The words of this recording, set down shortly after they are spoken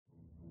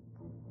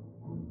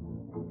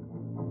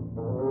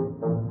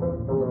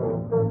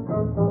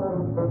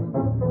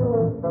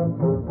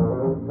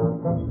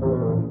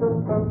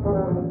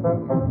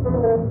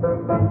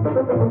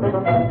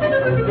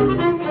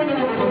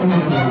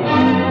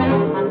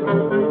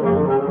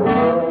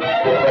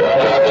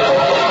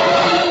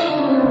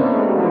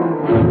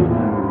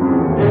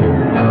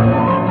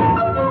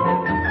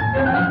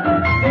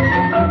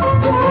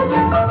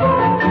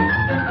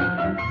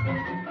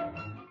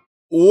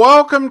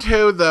Welcome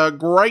to the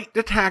Great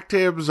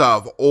Detectives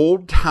of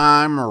Old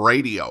Time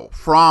Radio.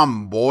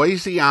 From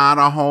Boise,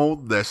 Idaho,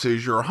 this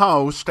is your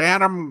host,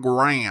 Adam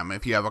Graham.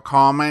 If you have a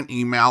comment,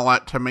 email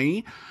it to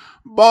me,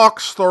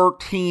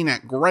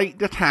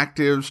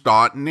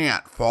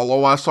 box13@greatdetectives.net.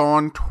 Follow us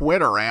on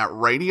Twitter at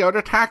Radio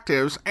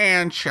Detectives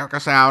and check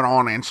us out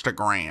on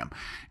Instagram.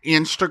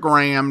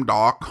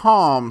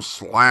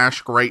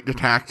 Instagram.com/Great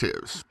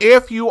Detectives.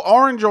 If you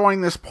are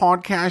enjoying this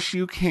podcast,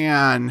 you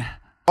can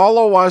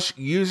follow us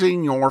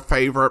using your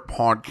favorite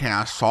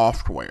podcast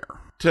software.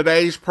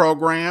 Today's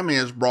program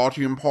is brought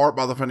to you in part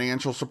by the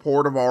financial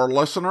support of our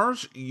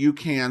listeners. You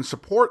can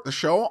support the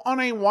show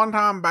on a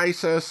one-time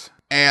basis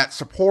at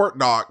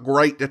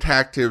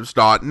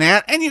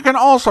support.greatdetectives.net, and you can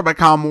also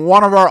become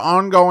one of our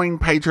ongoing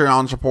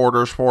Patreon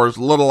supporters for as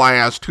little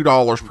as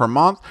 $2 per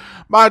month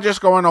by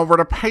just going over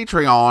to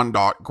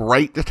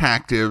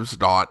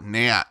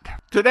patreon.greatdetectives.net.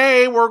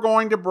 Today, we're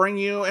going to bring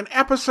you an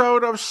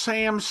episode of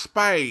Sam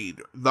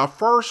Spade, the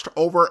first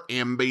over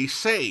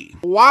NBC.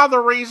 Why the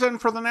reason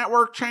for the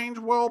network change?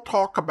 We'll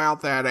talk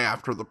about that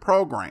after the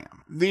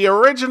program. The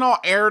original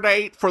air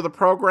date for the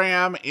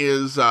program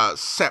is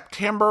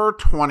September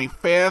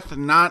 25th,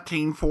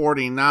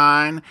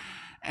 1949,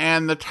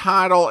 and the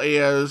title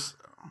is...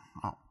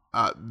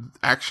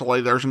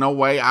 actually, there's no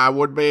way I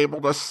would be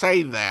able to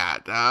say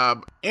that.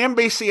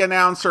 NBC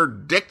announcer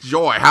Dick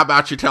Joy, how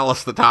about you tell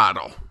us the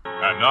title?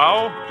 And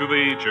now, to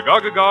the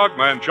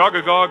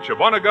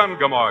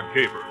Chargogogogmanchogagogchobunamungamog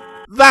caper.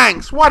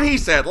 Thanks, what he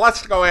said.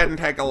 Let's go ahead and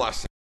take a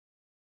listen.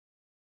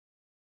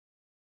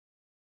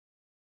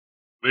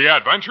 The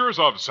Adventures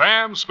of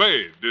Sam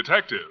Spade,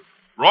 Detective.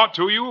 Brought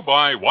to you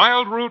by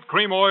Wild Root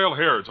Cream Oil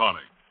Hair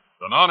Tonic,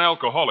 the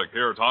non-alcoholic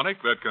hair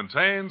tonic that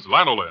contains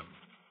lanolin.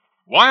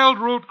 Wild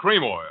Root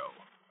Cream Oil.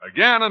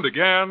 Again and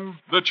again,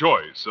 the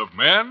choice of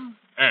men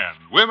and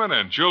women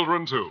and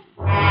children, too.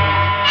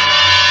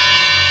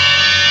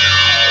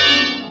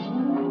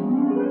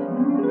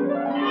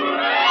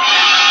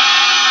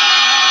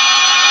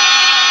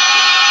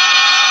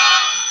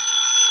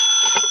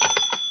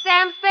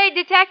 Sam Spade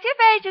Detective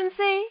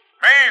Agency.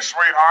 Me,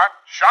 sweetheart.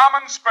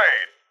 Shaman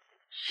Spade.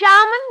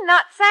 Shaman,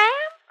 not Sam?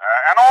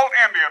 An old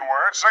Indian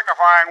word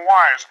signifying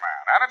wise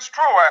man. And it's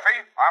true,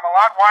 Effie. I'm a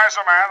lot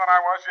wiser man than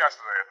I was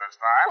yesterday at this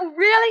time. Oh,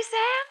 really,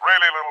 Sam?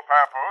 Really, little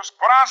papoose.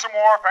 Put on some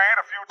war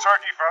paint, a few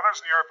turkey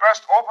feathers, and your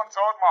best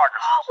open-toed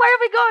moccasins. Where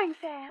are we going,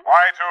 Sam?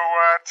 Why, to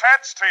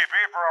Ted's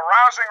teepee for a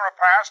rousing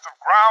repast of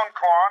ground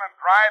corn and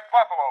dried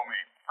buffalo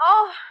meat.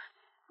 Oh,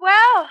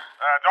 well.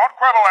 Don't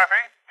quibble,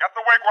 Effie. Get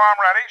the wigwam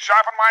ready,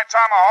 sharpen my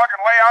tomahawk,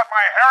 and lay out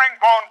my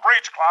herringbone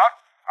breechclout.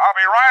 I'll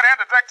be right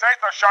in to dictate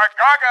the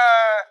Shanagma,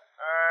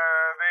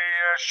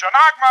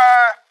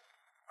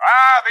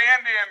 the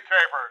Indian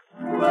caper.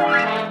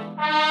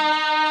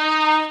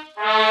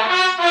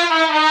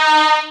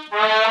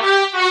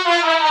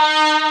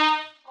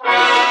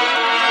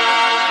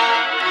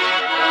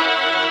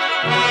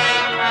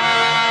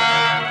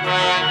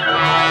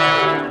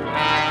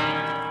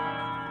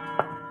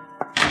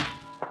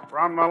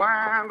 From the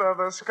land of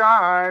the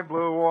sky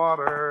blue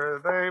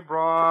water, they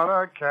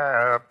brought a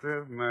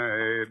captive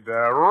maid,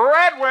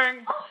 Red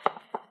Wing.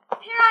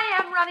 Here I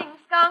am running,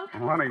 Skunk.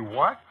 Honey,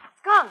 what?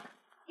 Skunk.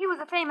 He was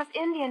a famous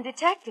Indian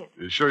detective.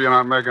 You sure you're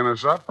not making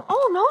this up?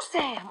 Oh, no,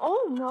 Sam.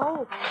 Oh,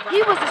 no.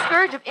 He was the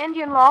scourge of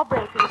Indian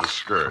lawbreakers. The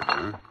scourge,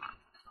 huh?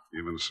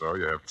 Even so,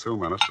 you have 2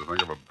 minutes to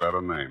think of a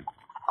better name.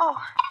 Oh.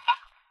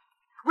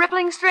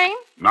 Rippling Stream?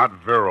 Not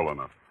virile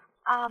enough.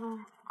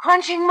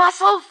 Crunching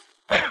Muscles?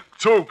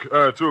 Too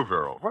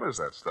virile. What is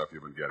that stuff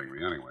you've been getting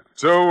me, anyway?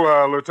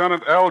 To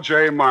Lieutenant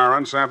L.J.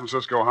 Myron, San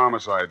Francisco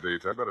Homicide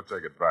Detail. Better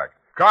take it back.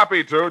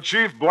 Copy to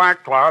Chief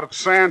Black Cloud at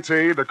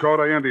Santee,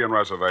 Dakota Indian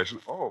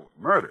Reservation. Oh,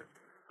 murder.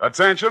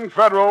 Attention,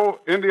 federal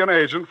Indian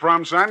agent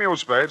from Samuel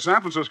Spade,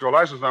 San Francisco,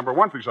 license number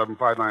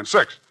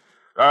 1375996.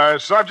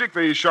 Subject,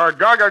 the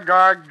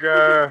Chargogogog,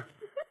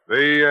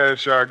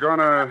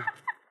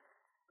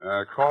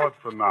 call it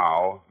for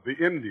now, the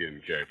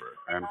Indian caper,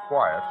 and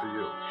quiet to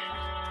you.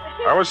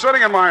 I was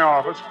sitting in my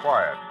office,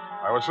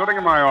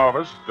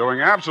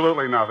 doing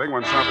absolutely nothing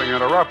when something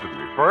interrupted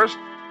me. First,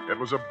 it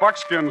was a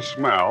buckskin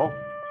smell,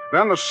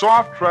 then the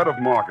soft tread of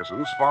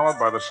moccasins, followed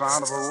by the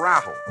sound of a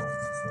rattle.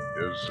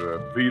 His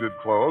beaded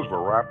clothes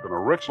were wrapped in a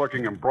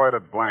rich-looking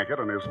embroidered blanket,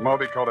 and his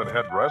multicolored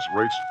headdress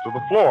reached to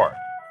the floor.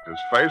 His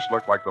face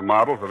looked like the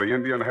model for the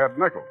Indian head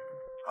nickel.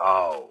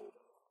 How?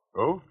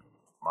 Who?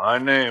 My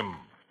name,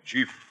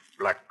 Chief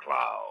Black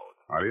Cloud.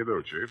 How do you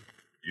do, Chief?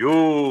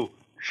 You,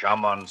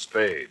 Shaman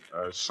Spade.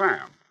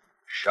 Sam.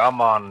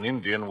 Shaman,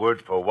 Indian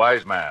word for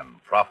wise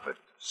man, prophet,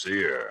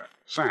 seer.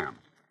 Sam.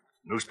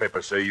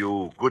 Newspapers say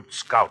you good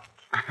scout.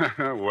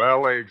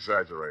 Well, they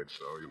exaggerate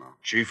so, you know.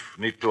 Chief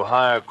need to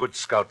hire good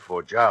scout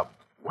for job.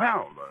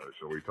 Well,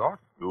 shall we talk?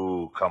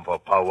 You come for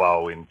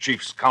powwow in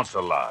Chief's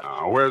council lodge.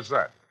 Where's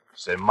that?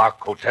 St. Mark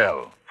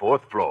Hotel,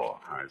 4th floor.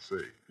 I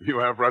see. You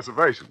have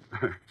reservation.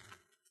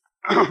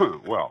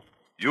 Well.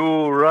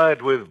 You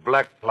ride with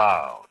Black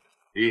Cloud.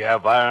 He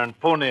have iron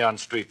pony on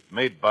street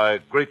made by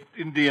great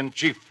Indian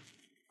chief,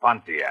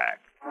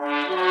 Pontiac.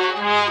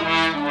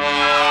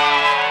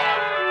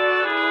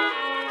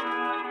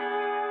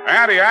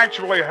 And he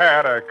actually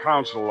had a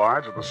council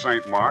lodge at the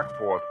St. Mark,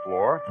 4th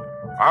floor.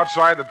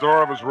 Outside the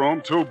door of his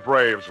room, 2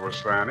 braves were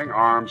standing,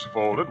 arms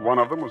folded. One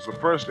of them was the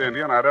first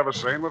Indian I'd ever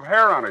seen with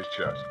hair on his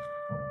chest.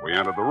 We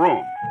entered the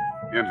room.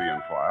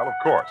 Indian file, of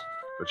course.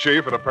 The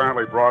chief had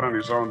apparently brought in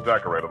his own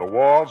decorator. The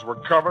walls were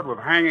covered with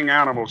hanging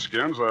animal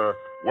skins. A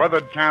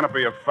weathered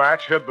canopy of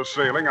thatch hid the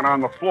ceiling, and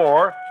on the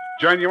floor,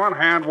 genuine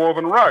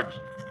hand-woven rugs.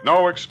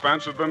 No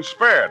expense had been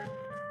spared.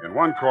 In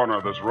one corner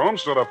of this room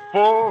stood a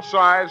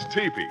full-size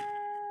teepee.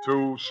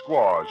 2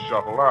 squaws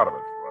shuffled out of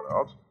it. What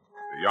else?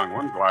 The young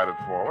one glided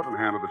forward and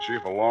handed the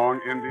chief a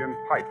long Indian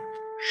pipe.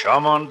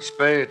 Shaman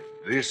Spade,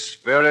 this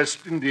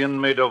fairest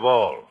Indian maid of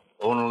all.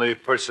 Only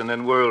person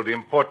in world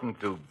important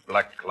to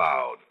Black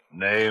Cloud.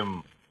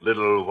 Name,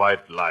 Little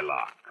White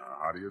Lilac.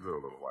 How do you do,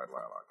 Little White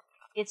Lilac?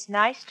 It's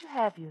nice to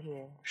have you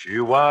here. She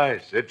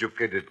wise,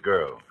 educated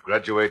girl.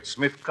 Graduate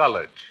Smith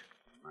College.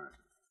 Nice.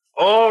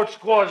 All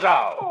squaws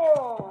out.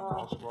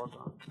 All squaws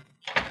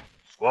out.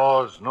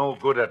 Squaws no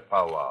good at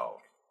powwow.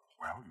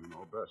 Well, you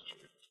know best, Chief.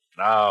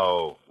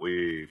 Now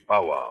we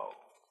powwow.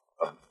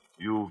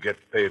 You get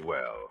paid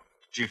well.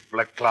 Chief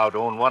Black Cloud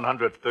owned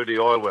 130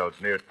 oil wells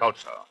near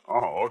Tulsa.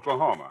 Oh,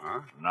 Oklahoma,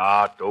 huh?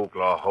 Not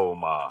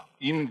Oklahoma.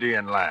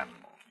 Indian land.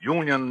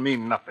 Union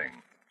mean nothing.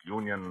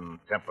 Union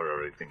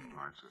temporary thing.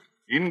 I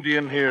see.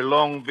 Indian here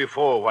long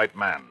before white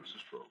man. This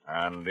is true.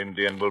 And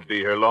Indian will be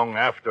here long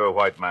after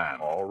white man.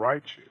 All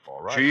right, Chief,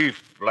 all right.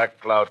 Chief Black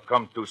Cloud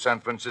come to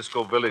San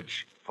Francisco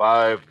Village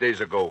 5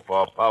 days ago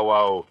for a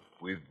powwow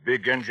with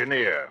big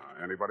engineer.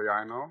 Anybody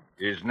I know?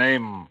 His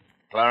name,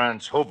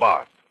 Clarence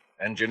Hobart,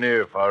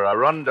 engineer for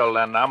Arundel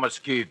and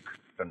Amaskig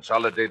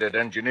Consolidated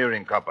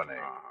Engineering Company.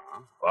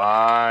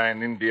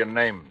 Fine Indian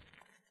name.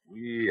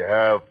 We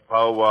have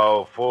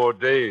powwow 4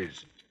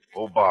 days.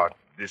 Hobart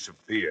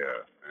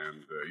disappear.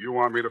 And you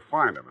want me to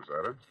find him, is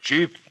that it?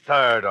 Chief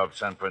tired of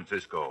San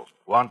Francisco.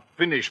 Want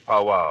finish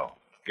powwow.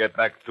 Get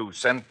back to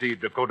Santee,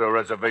 Dakota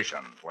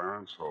Reservation.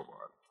 Clarence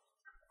Hobart.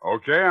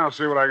 Okay, I'll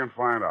see what I can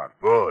find out.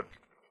 Good.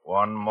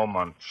 One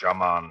moment,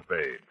 Shaman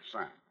Spade.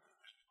 Sam.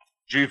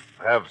 Chief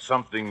have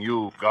something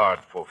you guard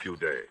for a few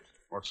days.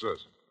 What's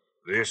this?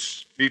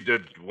 This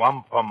beaded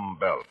wampum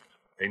belt,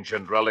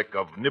 ancient relic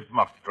of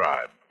Nipmuc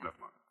tribe.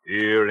 Nipmuc.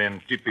 Here in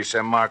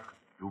Tipi-Semak,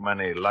 too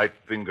many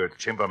light-fingered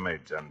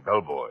chambermaids and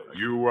bellboys.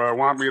 You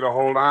want me to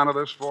hold on to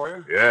this for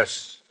you?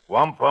 Yes,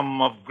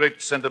 wampum of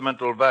great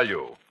sentimental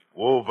value,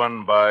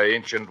 woven by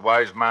ancient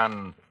wise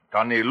man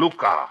Tani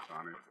Luka.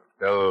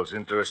 Tells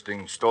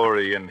interesting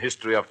story in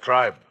history of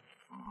tribe.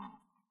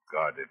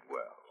 Guard it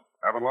well.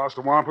 Haven't lost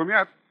a wampum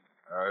yet.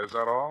 Is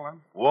that all,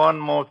 then? One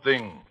more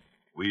thing.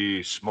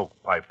 We smoke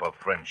pipe of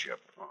friendship.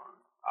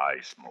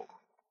 I smoke.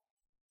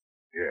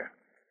 Here.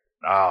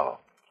 Now,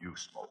 you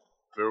smoke.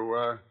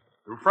 To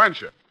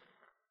friendship.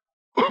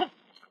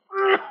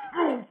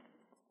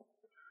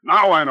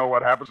 Now I know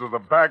what happens if the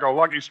bag of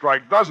Lucky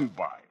Strike doesn't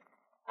bite.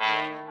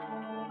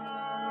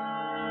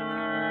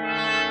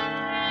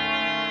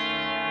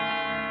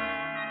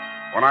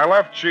 When I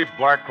left Chief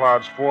Black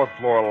Cloud's 4th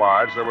floor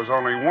lodge, there was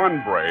only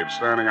one brave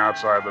standing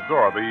outside the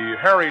door. The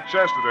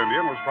hairy-chested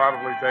Indian was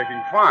probably taking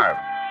 5.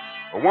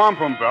 The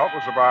wampum belt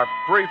was about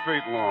 3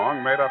 feet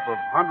long, made up of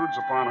hundreds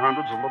upon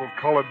hundreds of little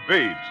colored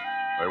beads.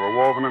 They were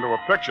woven into a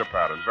picture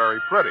pattern, very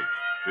pretty.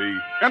 The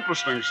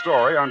interesting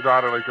story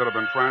undoubtedly could have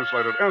been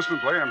translated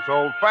instantly and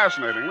told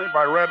fascinatingly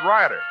by Red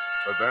Ryder.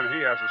 But then he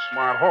has a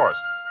smart horse.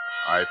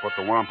 I put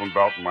the wampum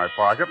belt in my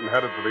pocket and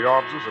headed for the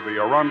offices of the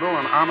Arundel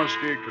and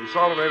Amaskig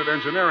Consolidated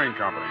Engineering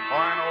Company.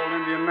 Fine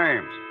old Indian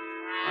names.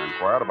 I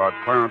inquired about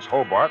Clarence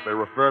Hobart. They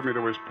referred me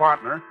to his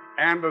partner,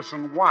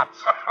 Anderson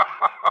Watts.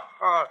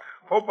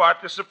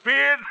 Hobart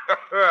disappeared?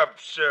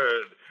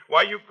 Absurd.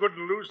 Why, you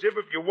couldn't lose him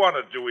if you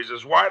wanted to. He's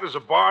as wide as a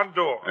barn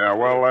door. Yeah,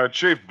 well,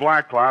 Chief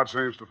Black Cloud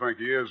seems to think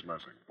he is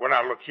missing. Well,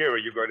 now, look here. Are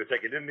you going to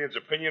take an Indian's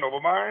opinion over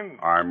mine?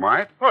 I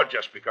might. Well,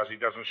 just because he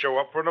doesn't show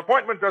up for an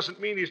appointment doesn't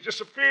mean he's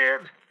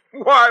disappeared.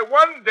 Why,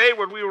 one day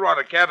when we were on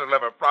a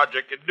cantilever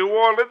project in New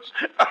Orleans...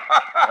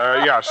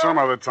 Yeah, some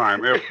other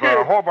time. If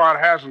Hobart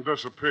hasn't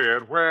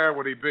disappeared, where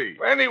would he be?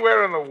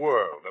 Anywhere in the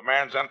world. The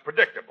man's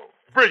unpredictable.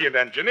 Brilliant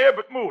engineer,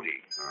 but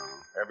moody.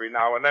 Every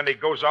now and then he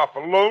goes off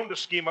alone to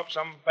scheme up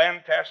some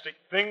fantastic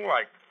thing,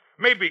 like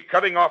maybe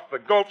cutting off the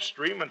Gulf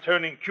Stream and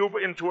turning Cuba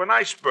into an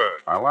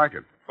iceberg. I like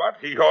it. But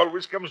he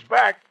always comes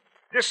back.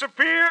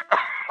 Disappear?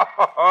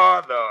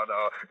 Oh,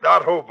 no,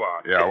 not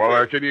Hobart. Yeah,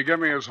 well, can you give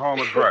me his home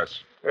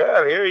address?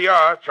 Well, here you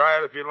are. Try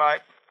it if you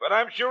like. But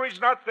I'm sure he's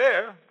not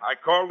there. I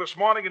called this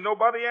morning and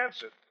nobody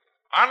answered.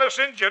 Honest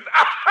Injun.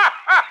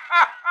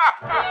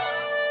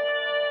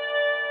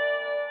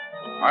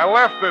 I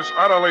left this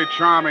utterly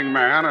charming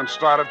man and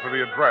started for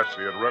the address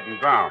he had written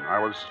down. I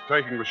was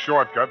taking the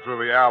shortcut through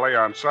the alley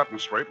on Sutton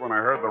Street when I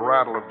heard the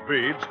rattle of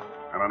beads,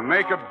 and a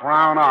naked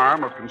brown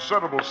arm of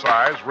considerable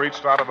size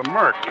reached out of the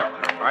murk.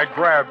 I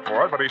grabbed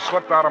for it, but he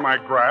slipped out of my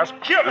grasp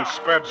and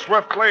sped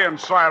swiftly and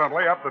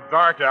silently up the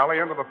dark alley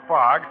into the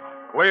fog,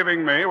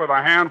 leaving me with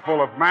a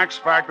handful of Max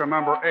Factor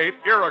number 8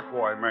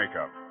 Iroquois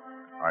makeup.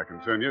 I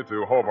continued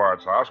to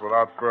Hobart's house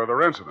without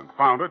further incident.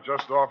 Found it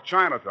just off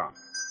Chinatown.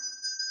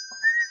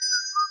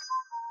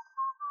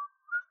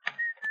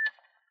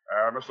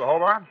 Mr.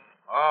 Hobart?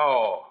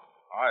 Oh,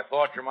 I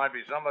thought you might be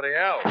somebody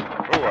else.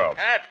 Who else?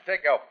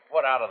 Take your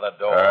foot out of the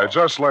door.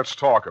 Just let's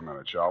talk a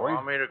minute, shall we?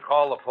 Want me to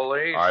call the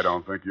police? I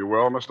don't think you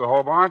will, Mr.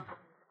 Hobart.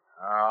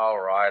 All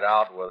right,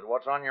 out with it.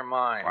 What's on your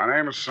mind? My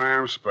name is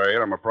Sam Spade.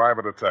 I'm a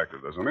private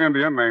detective. There's an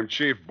Indian named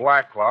Chief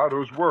Black Cloud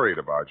who's worried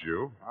about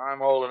you.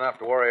 I'm old enough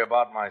to worry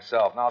about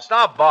myself. Now,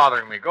 stop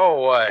bothering me.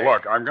 Go away.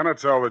 Look, I'm going to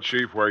tell the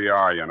chief where you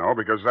are,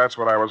 because that's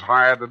what I was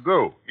hired to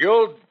do.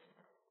 You'll...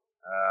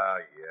 yeah,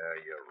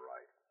 you're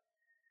right.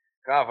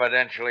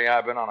 Confidentially,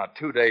 I've been on a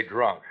 2-day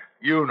drunk.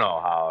 You know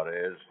how it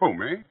is. Who,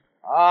 me?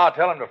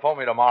 Tell him to phone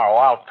me tomorrow.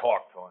 I'll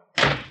talk to him.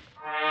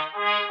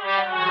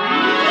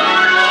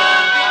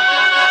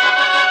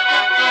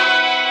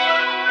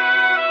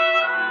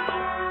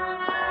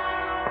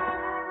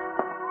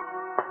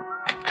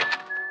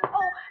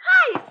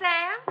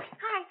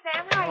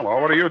 Hello,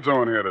 what are you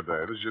doing here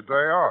today? This is your day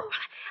off.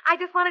 I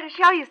just wanted to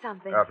show you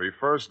something. Effie,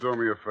 first do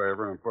me a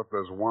favor and put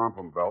this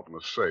wampum belt in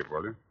the safe,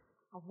 will you?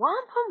 A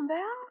wampum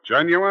belt?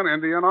 Genuine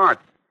Indian art.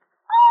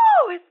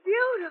 Oh, it's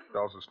beautiful.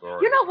 Tell us a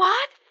story. You know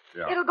what?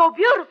 Yeah. It'll go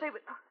beautifully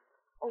with...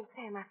 Oh,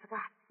 Sam, I forgot.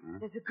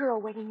 There's a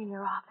girl waiting in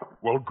your office.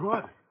 Well,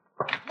 good.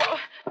 Well,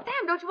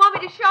 Sam, don't you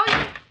want me to show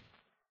you?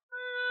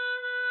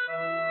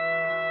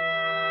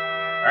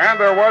 And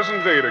there was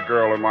indeed a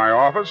girl in my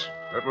office.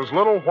 It was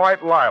Little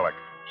White Lilac,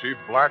 Chief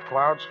Black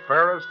Cloud's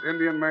fairest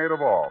Indian maid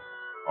of all.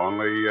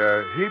 Only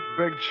a heap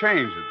big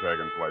change had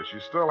taken place. She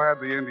still had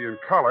the Indian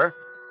color,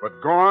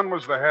 but gone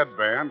was the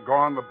headband,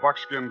 gone the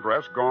buckskin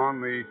dress,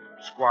 gone the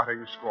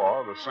squatting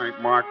squaw, the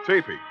St. Mark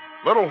teepee.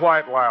 Little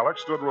White Lilac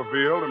stood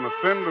revealed in the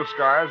thin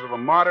disguise of a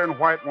modern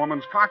white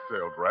woman's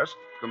cocktail dress,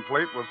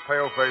 complete with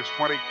pale-faced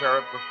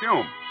 20-carat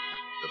perfume.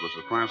 It was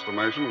a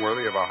transformation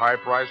worthy of a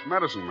high-priced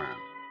medicine man.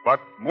 But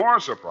more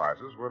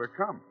surprises were to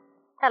come.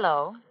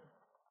 Hello.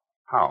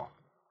 How?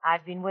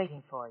 I've been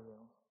waiting for you.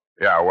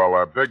 Yeah,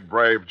 well, Big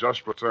Brave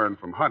just returned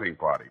from hunting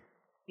party.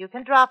 You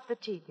can drop the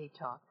teepee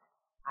talk.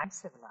 I'm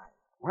civilized.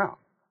 Well,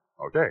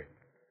 okay.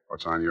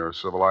 What's on your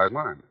civilized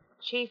mind?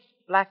 Chief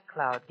Black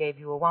Cloud gave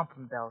you a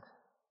wampum belt.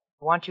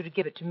 I want you to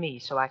give it to me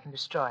so I can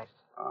destroy it.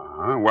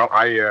 Uh-huh. Well,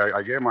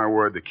 I gave my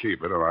word to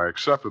keep it, and I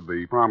accepted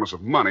the promise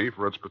of money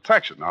for its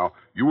protection. Now,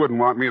 you wouldn't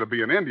want me to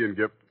be an Indian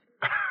gift.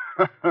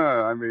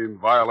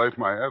 Violate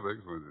my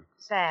ethics, would you?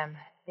 Sam,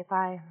 if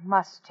I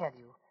must tell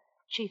you,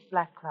 Chief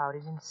Black Cloud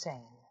is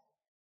insane.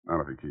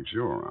 Not if he keeps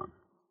you around.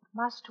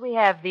 Must we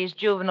have these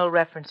juvenile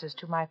references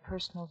to my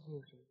personal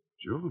beauty?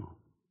 Juvenile?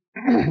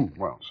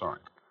 Well, sorry.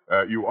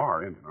 You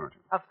are Indian, aren't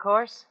you? Of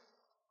course.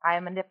 I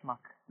am a Nipmuc.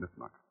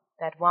 Nipmuc.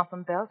 That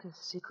wampum belt is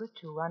secret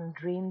to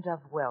undreamed-of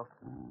wealth,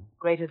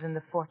 greater than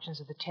the fortunes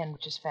of the 10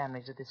 richest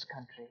families of this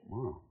country.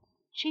 Wow.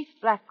 Chief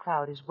Black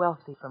Cloud is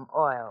wealthy from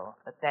oil,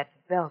 but that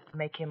belt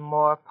make him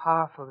more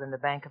powerful than the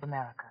Bank of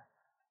America.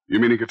 You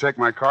mean he could take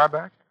my car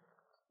back?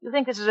 You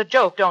think this is a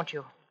joke, don't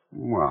you?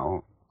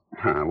 Well,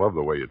 I love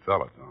the way you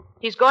tell it, though.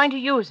 He's going to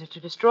use it to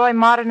destroy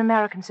modern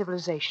American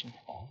civilization.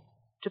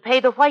 To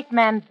pay the white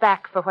man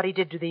back for what he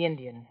did to the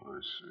Indian. I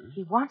see.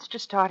 He wants to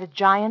start a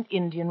giant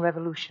Indian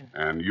revolution.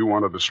 And you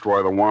want to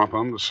destroy the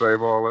wampum to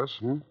save all this,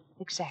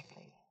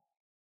 Exactly.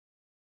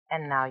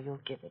 And now you'll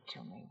give it to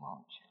me,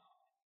 won't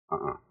you?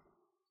 Uh-uh.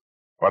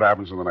 What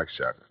happens in the next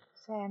chapter?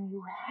 Sam,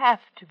 you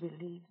have to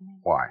believe me.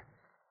 Why?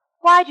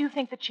 Why do you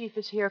think the chief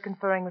is here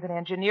conferring with an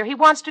engineer? He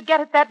wants to get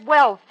at that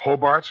wealth.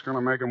 Hobart's going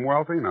to make him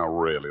wealthy? Now,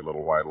 really,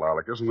 Little White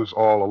Lilac, isn't this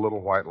all a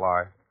little white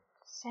lie?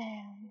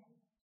 Sam,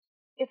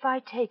 if I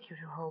take you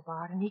to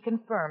Hobart and he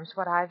confirms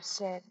what I've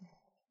said,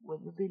 will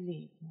you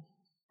believe me?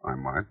 I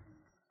might.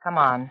 Come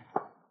on.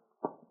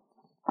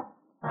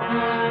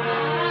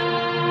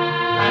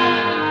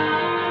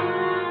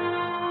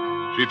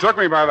 She took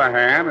me by the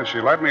hand, and she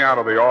led me out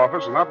of the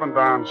office and up and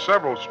down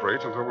several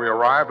streets until we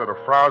arrived at a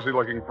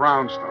frowsy-looking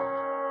brownstone.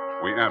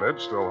 We entered,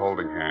 still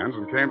holding hands,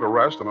 and came to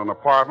rest in an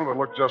apartment that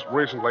looked just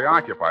recently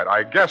occupied.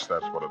 I guess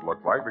that's what it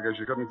looked like because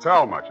you couldn't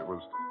tell much. It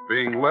was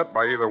being lit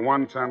by either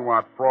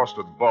 110-watt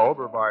frosted bulb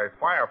or by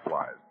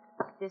fireflies.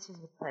 This is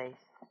the place.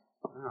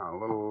 Yeah, a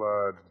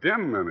little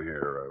dim in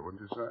here,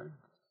 wouldn't you say?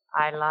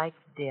 I like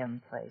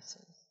dim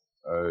places.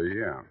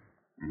 Yeah.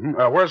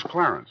 Mm-hmm. Where's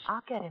Clarence?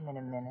 I'll get him in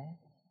a minute.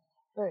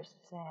 First,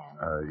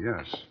 Sam.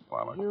 Yes,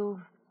 Lilac. You've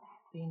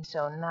been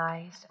so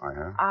nice. I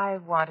have? I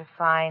want to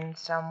find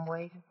some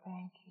way to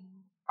thank you.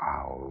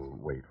 I'll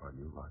wait on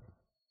you, Lucky.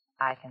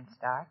 I can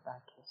start by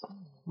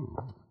kissing you.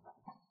 Mm.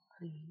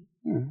 Please,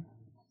 Mm.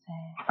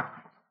 Sam.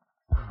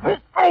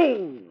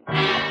 Oh!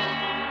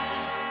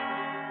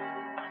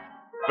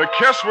 The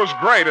kiss was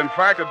great. In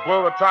fact, it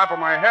blew the top of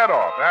my head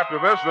off. After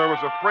this, there was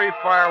a free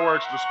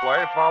fireworks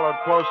display, followed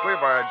closely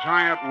by a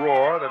giant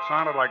roar that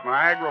sounded like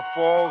Niagara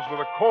Falls with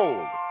a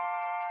cold.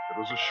 It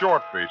was a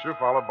short feature,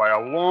 followed by a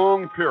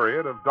long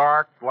period of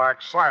dark,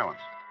 black silence.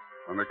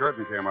 When the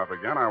curtain came up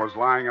again, I was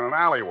lying in an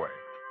alleyway.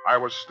 I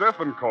was stiff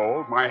and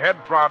cold, my head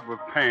throbbed with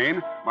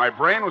pain, my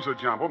brain was a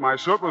jumble, my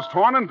suit was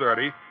torn and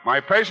dirty, my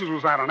patience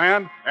was at an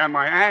end, and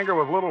my anger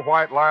with Little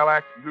White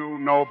Lilac knew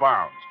no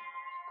bounds.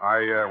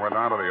 I went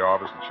down to the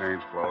office to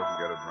change clothes and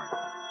get a drink.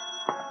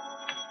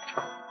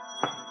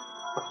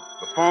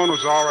 The phone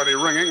was already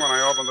ringing when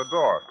I opened the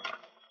door.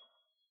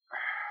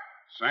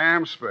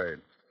 Sam Spade.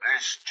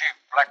 This Chief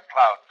Black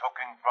Cloud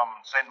talking from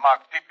St.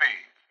 Mark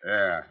Teepee.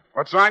 Yeah.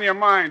 What's on your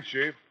mind,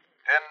 Chief?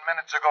 10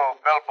 minutes ago,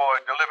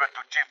 bellboy delivered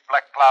to Chief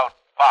Black Cloud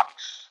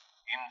box.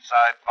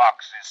 Inside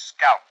box is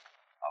scalp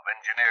of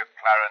Engineer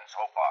Clarence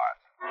Hobart.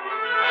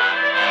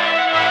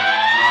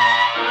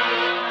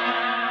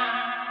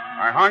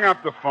 I hung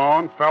up the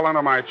phone, fell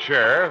into my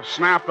chair,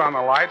 snapped on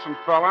the lights, and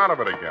fell out of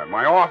it again.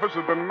 My office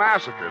had been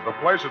massacred. The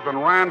place had been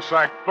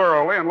ransacked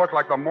thoroughly and looked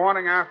like the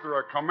morning after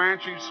a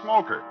Comanche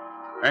smoker.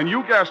 And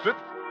you guessed it,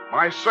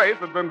 my safe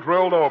had been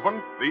drilled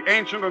open. The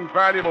ancient and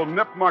valuable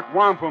Nipmuc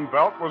wampum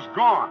belt was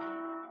gone.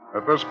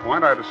 At this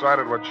point, I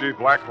decided what Chief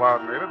Black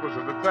Cloud needed was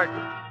a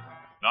detective.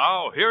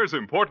 Now, here's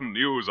important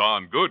news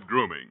on good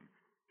grooming.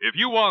 If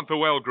you want the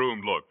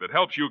well-groomed look that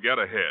helps you get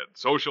ahead,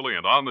 socially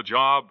and on the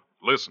job,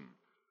 listen.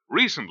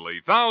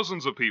 Recently,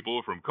 thousands of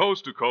people from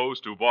coast to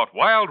coast who bought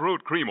Wild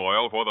Root Cream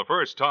Oil for the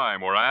first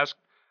time were asked,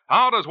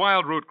 how does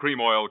Wild Root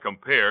Cream Oil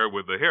compare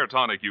with the hair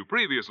tonic you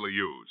previously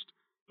used?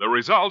 The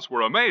results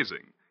were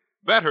amazing.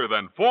 Better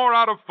than 4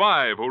 out of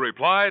 5 who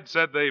replied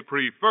said they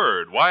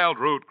preferred Wild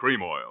Root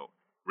Cream Oil.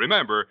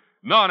 Remember,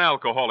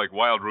 non-alcoholic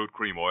Wild Root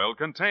Cream Oil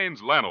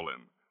contains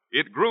lanolin.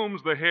 It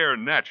grooms the hair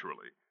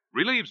naturally,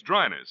 relieves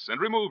dryness, and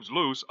removes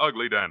loose,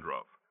 ugly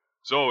dandruff.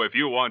 So if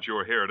you want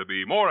your hair to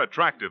be more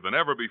attractive than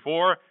ever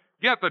before,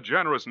 get the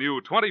generous new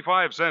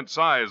 25-cent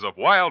size of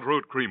Wild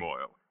Root Cream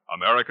Oil,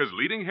 America's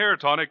leading hair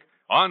tonic,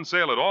 on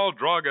sale at all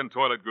drug and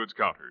toilet goods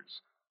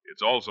counters.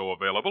 It's also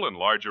available in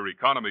larger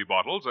economy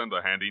bottles and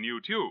the handy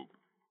new tube.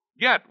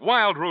 Get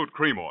Wild Root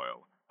Cream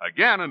Oil.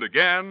 Again and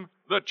again,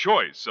 the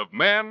choice of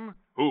men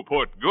who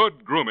put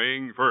good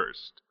grooming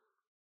first.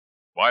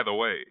 By the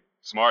way,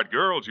 smart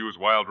girls use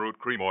Wild Root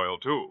Cream Oil,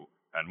 too,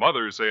 and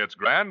mothers say it's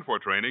grand for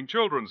training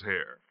children's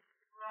hair.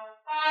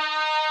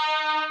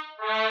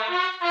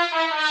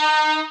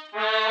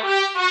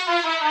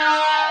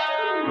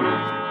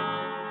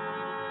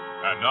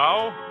 And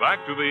now,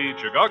 back to the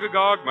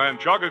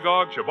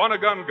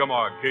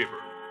Chargogogogmanchogagogchobunamungamog caper.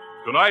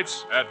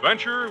 Tonight's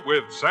adventure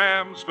with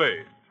Sam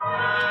Spade.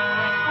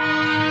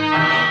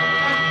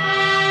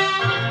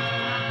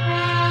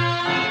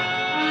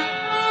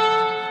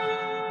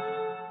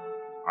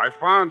 I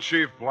found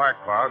Chief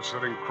Black Cloud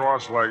sitting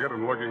cross-legged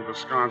and looking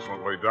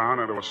disconsolately down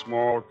into a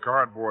small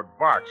cardboard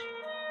box.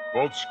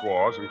 Both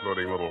squaws,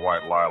 including Little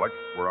White Lilac,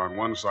 were on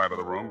one side of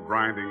the room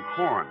grinding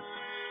corn.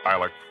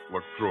 Lilac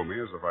looked through me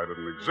as if I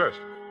didn't exist.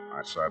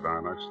 I sat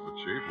down next to the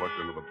chief, looked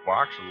into the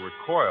box, and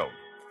recoiled.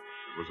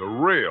 It was a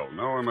real,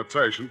 no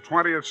imitation,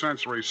 20th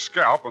century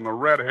scalp, and the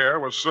red hair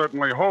was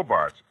certainly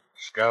Hobart's.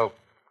 Scalp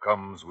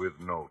comes with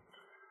note.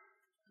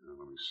 Now,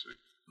 let me see.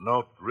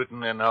 Note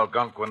written in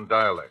Algonquin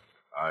dialect.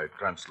 I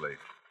translate.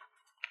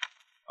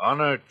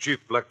 Honor Chief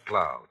Black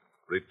Cloud.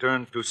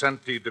 Return to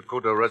Santee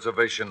Dakota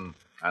Reservation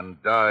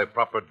and die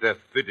proper death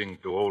fitting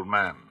to old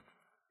man.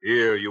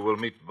 Here you will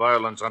meet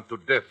violence unto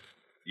death,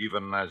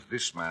 even as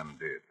this man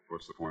did.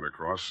 What's the point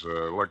across?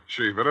 Look,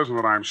 Chief, it isn't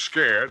that I'm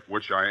scared,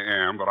 which I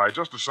am, but I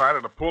just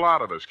decided to pull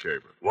out of this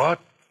caper. What?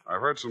 I've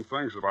heard some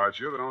things about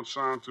you that don't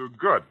sound too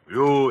good.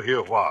 You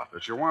hear what?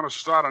 That you want to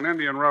start an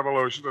Indian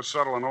revolution to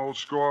settle an old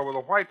score with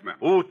the white men.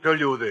 Who tell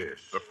you this?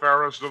 The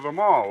fairest of them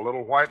all,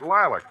 Little White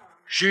Lilac.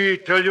 She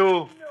tell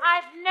you?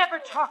 I've never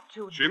talked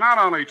to him. She not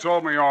only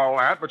told me all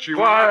that, but she...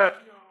 Quiet!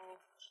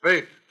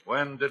 Spade,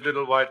 when did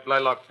Little White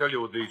Lilac tell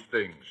you these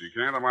things? She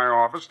came to my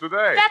office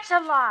today. That's a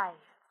lie.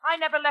 I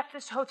never left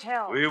this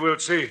hotel. We will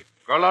see.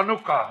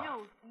 Kalanuka.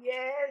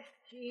 Yes,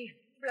 Chief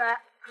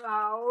Black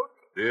Cloud.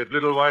 Did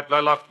Little White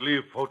Lilac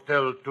leave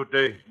hotel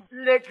today?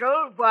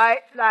 Little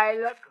White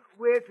Lilac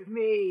with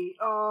me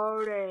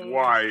all day.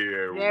 Why,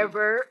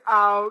 Never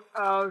out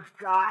of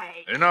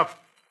sight. Enough.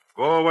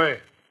 Go away.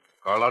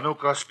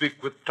 Kalanuka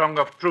speak with tongue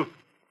of truth.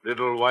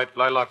 Little White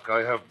Lilac,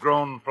 I have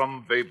grown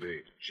from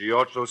baby. She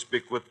also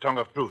speak with tongue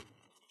of truth.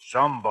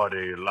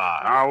 Somebody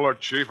lie. Now, look,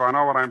 Chief, I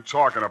know what I'm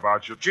talking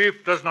about. You...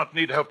 Chief does not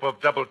need help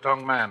of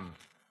double-tongued man.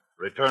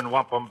 Return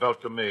wampum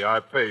belt to me. I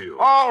pay you.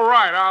 All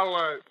right,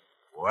 I'll,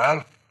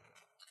 Well?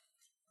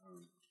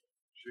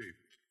 Chief.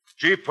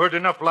 Chief heard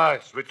enough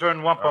lies.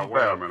 Return wampum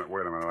Wait a belt. minute.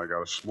 I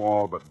got a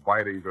small but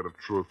biting bit of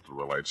truth to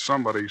relate.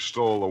 Somebody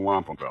stole the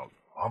wampum belt.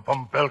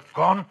 Wampum belt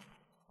gone?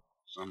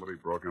 Somebody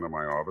broke into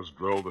my office,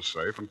 drilled the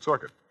safe, and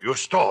took it. You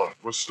stole. It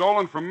was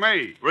stolen from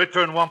me.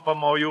 Return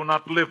wampum or you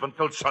not live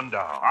until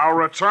sundown. I'll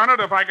return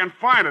it if I can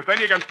find it. Then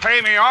you can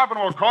pay me off and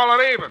we'll call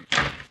it even.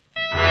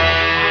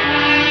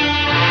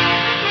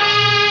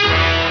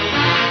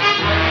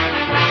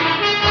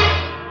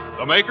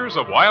 The makers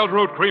of Wild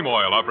Root Cream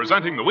Oil are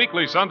presenting the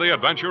weekly Sunday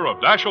adventure of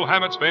Dashiell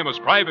Hammett's famous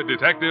private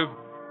detective,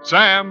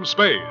 Sam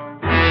Spade.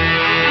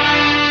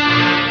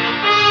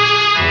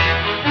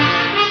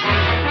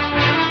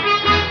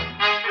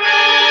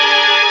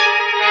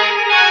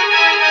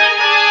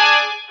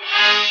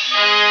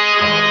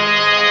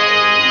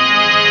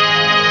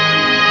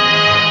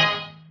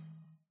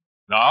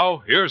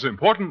 Now, here's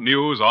important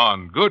news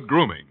on good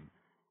grooming.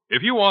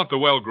 If you want the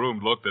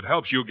well-groomed look that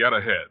helps you get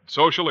ahead,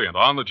 socially and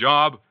on the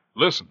job,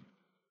 listen.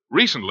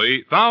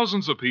 Recently,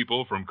 thousands of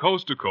people from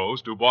coast to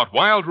coast who bought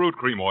Wild Root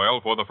Cream Oil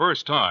for the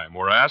first time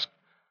were asked,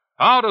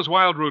 how does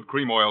Wild Root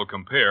Cream Oil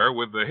compare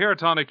with the hair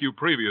tonic you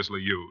previously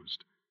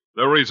used?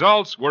 The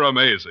results were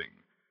amazing.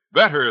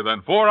 Better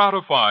than 4 out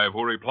of 5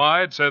 who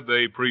replied said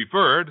they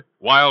preferred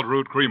Wild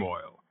Root Cream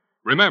Oil.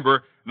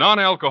 Remember,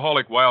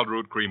 non-alcoholic Wild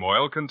Root Cream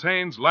Oil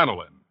contains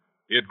lanolin.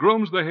 It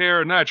grooms the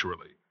hair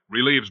naturally,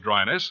 relieves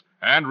dryness,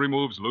 and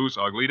removes loose,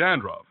 ugly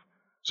dandruff.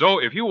 So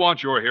if you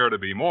want your hair to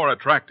be more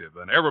attractive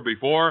than ever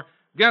before,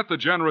 get the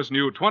generous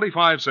new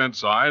 25-cent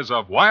size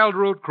of Wild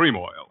Root Cream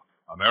Oil,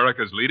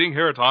 America's leading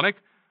hair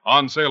tonic,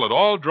 on sale at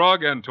all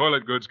drug and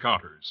toilet goods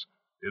counters.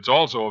 It's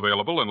also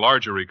available in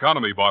larger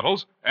economy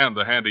bottles and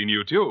the handy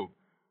new tube.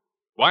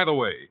 By the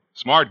way,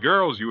 smart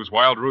girls use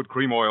Wild Root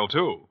Cream Oil,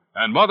 too,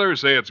 and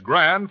mothers say it's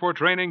grand for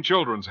training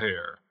children's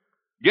hair.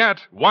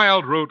 Get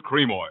Wild Root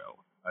Cream Oil.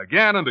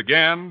 Again and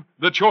again,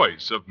 the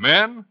choice of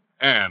men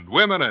and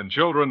women and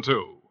children,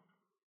 too.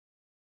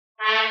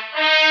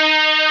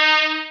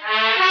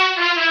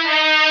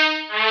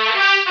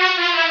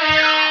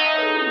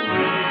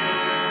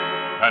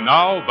 And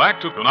now, back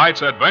to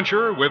tonight's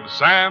adventure with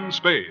Sam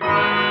Spade. I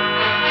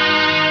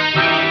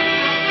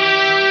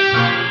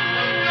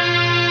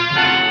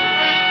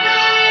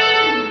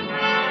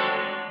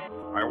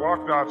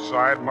walked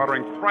outside,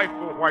 muttering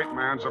frightful white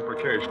man's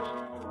imprecations.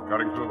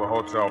 Cutting through the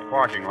hotel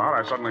parking lot,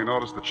 I suddenly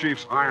noticed the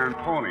chief's iron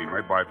pony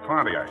made by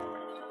Pontiac.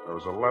 There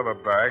was a leather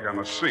bag on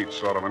the seat,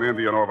 sort of an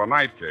Indian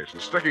overnight case,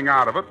 and sticking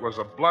out of it was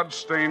a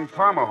blood-stained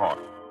tomahawk.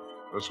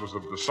 This was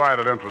of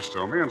decided interest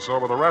to me, and so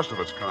were the rest of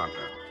its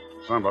contents.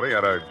 Somebody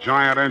had a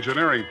giant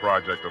engineering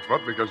project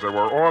afoot because there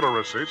were order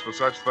receipts for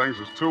such things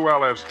as 2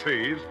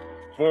 LSTs,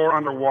 4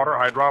 underwater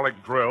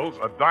hydraulic drills,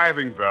 a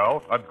diving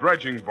bell, a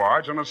dredging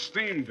barge, and a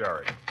steam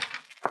derrick.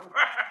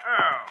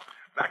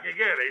 Back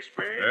again, eh,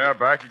 Spade? Yeah,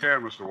 back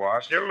again, Mr.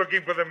 Watts. Still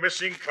looking for the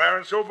missing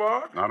Clarence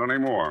Hobart? Not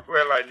anymore.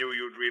 Well, I knew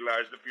you'd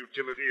realize the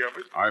futility of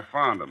it. I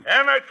found him.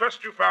 And I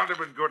trust you found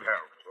him in good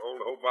health.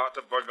 Old Hobart's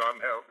a bug on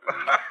health.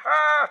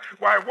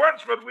 Why,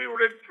 once when we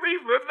were in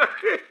Cleveland...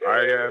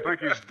 I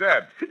think he's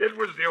dead. It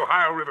was the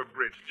Ohio River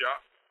Bridge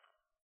job.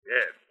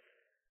 Dead?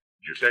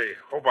 Did you say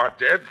Hobart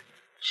dead?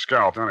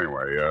 Scalped,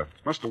 anyway.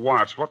 Mr.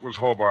 Watts, what was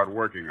Hobart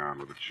working on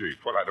with the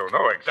chief? Well, I don't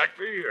know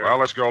exactly. Well,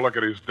 let's go look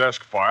at his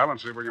desk file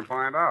and see if we can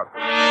find out.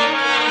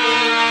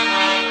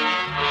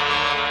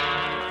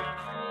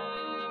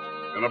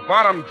 In the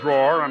bottom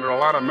drawer, under a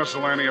lot of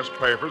miscellaneous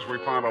papers, we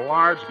found a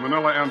large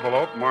manila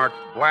envelope marked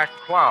Black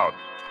Cloud.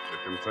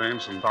 It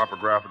contained some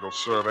topographical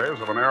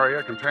surveys of an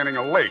area containing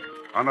a lake.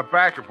 On the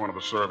back of one of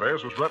the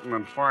surveys was written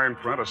in fine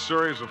print a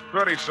series of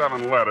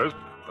 37 letters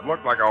that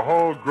looked like a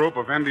whole group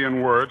of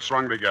Indian words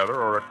strung together,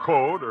 or a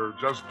code, or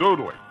just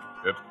doodling.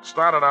 It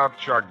started out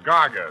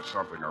Chargaga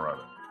something or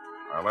other.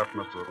 I left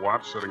Mr.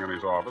 Watts sitting in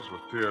his office with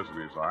tears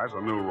in his eyes,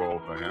 a new role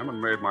for him, and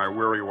made my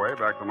weary way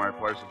back to my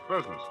place of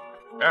business.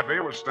 Effie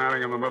was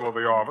standing in the middle of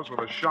the office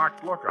with a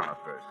shocked look on her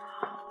face.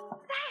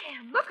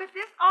 Sam, look at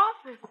this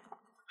office.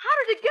 How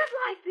did it get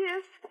like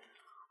this?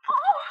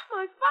 Oh,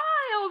 my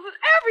files and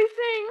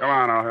everything. Come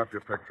on, I'll help you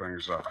pick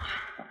things up.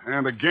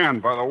 And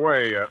again, by the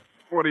way,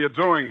 what are you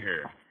doing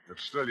here?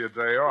 It's still your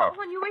day off.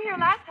 When you were here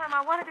last time,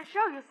 I wanted to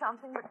show you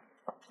something, but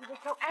you were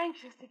so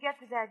anxious to get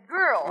to that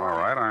girl. All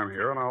right, I'm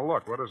here, and I'll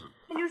look. What is it?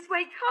 The new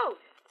suede coat.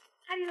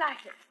 How do you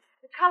like it?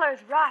 The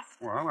color's rust.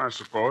 Well, I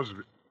suppose...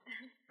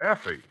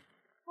 Effie.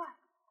 What?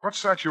 What's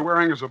that you're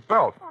wearing as a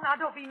belt? Oh, now,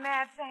 don't be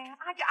mad, Sam.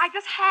 I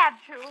just had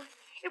to.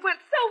 It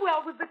went so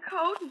well with the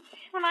coat, and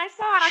when I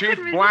saw it, I Chief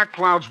couldn't resist. Black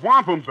Cloud's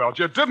wampum belt.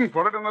 You didn't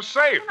put it in the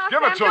safe. Now,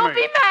 Give Sam, it to don't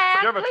me. be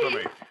mad, Give it please. to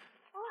me.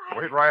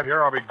 Wait right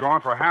here. I'll be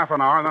gone for half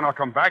an hour, and then I'll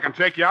come back and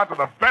take you out to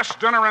the best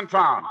dinner in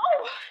town.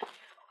 Oh,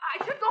 I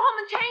should go home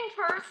and change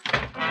first.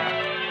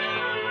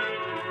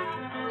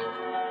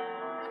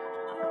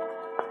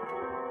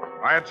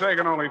 I had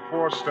taken only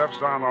 4 steps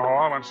down the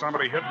hall when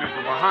somebody hit me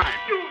from behind.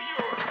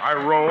 I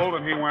rolled,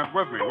 and he went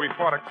with me. We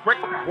fought a quick,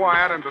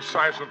 quiet, and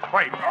decisive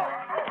fight.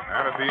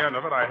 And at the end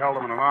of it, I held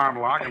him in an arm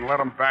lock and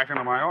led him back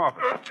into my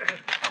office.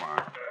 Come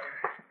on.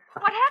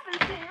 What happened,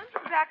 Sam?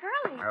 You're back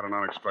early. I had an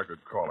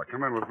unexpected caller.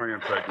 Come in with me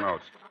and take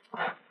notes.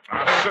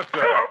 Now, sit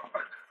there.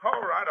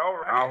 All right.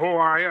 Now, who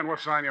are you and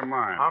what's on your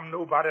mind? I'm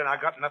nobody, and I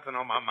got nothing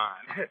on my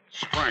mind.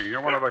 Spring,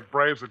 you're one of the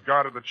braves that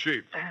guarded the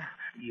chief.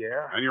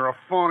 Yeah? And you're a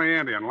phony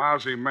Indian,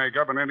 lousy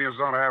makeup, and Indians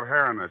don't have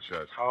hair in their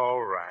chests.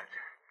 All right.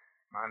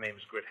 My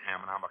name's Grit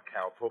Hammond. I'm a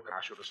cowpoke.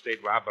 I should have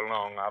stayed where I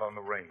belong, out on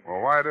the range.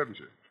 Well, why didn't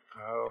you?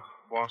 Oh,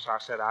 once I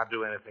said I'd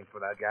do anything for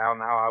that gal.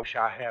 Now I wish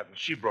I hadn't.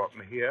 She brought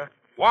me here.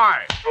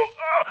 Why?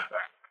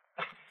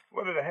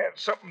 Well, it had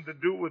something to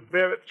do with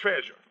buried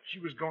treasure. She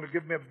was going to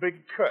give me a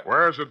big cut.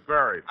 Where is it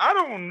buried? I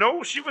don't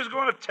know. She was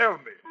going to tell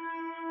me.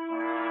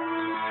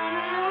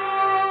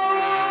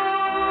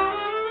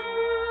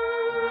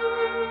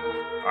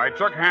 I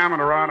took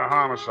Hammond around a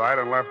homicide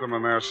and left him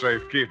in their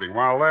safekeeping.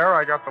 While there,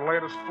 I got the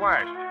latest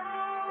flash.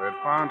 They'd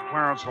found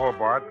Clarence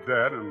Hobart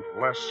dead and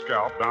Les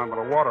scalped down by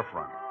the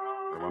waterfront.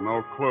 There were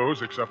no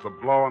clues except a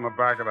blow on the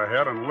back of the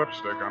head and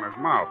lipstick on his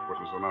mouth, which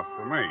was enough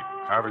for me,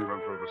 having been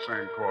through the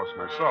same course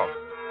myself.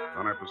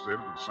 Then I proceeded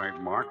to the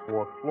St. Mark,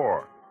 4th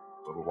floor.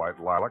 Little white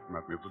lilac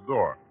met me at the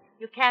door.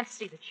 You can't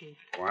see the chief.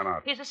 Why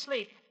not? He's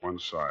asleep. One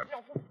side.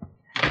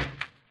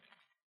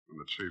 When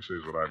the chief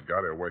sees what I've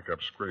got, he'll wake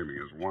up screaming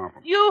his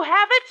wampum. You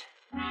have it?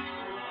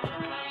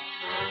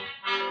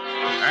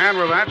 And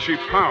with that, she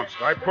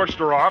pounced. I pushed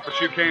her off, but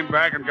she came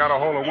back and got a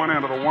hold of one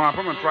end of the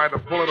wampum and tried to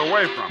pull it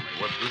away from me,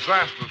 with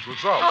disastrous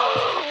results.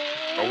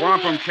 The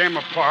wampum came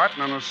apart,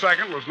 and in a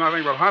second was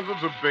nothing but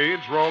hundreds of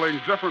beads rolling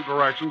different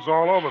directions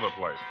all over the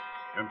place.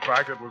 In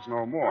fact, it was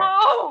no more.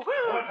 Oh!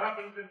 What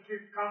happens in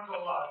Chief's council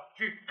lodge?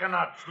 Chief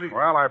cannot sleep.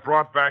 Well, I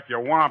brought back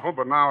your wampum,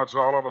 but now it's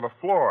all over the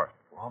floor.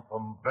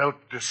 Wampum belt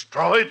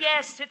destroyed?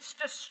 Yes, it's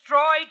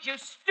destroyed, you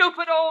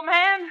stupid old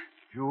man.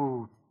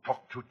 You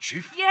talked to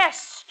Chief?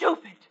 Yes,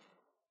 stupid.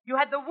 You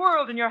had the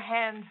world in your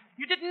hand.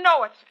 You didn't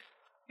know it.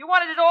 You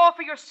wanted it all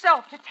for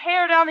yourself, to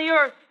tear down the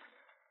earth.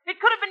 It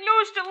could have been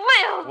used to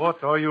live.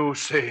 What are you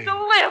saying? To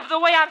live the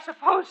way I'm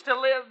supposed to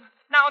live.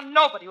 Now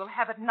nobody will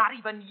have it, not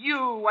even you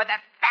or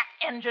that fat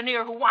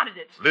engineer who wanted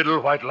it. Little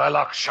white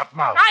lilac, shut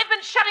mouth. I've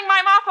been shutting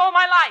my mouth all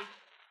my life.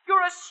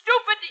 You're a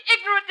stupid,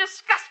 ignorant,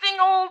 disgusting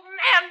old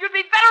man. You'd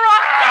be better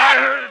off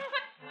dead.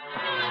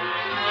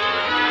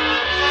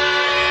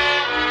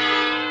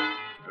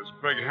 His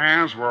big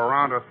hands were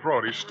around her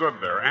throat. He stood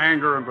there,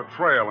 anger and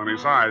betrayal in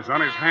his eyes.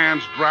 Then his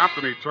hands dropped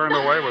and he turned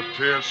away with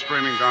tears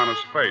streaming down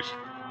his face.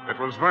 It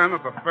was then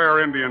that the fair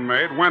Indian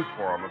maid went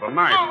for him with a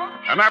knife.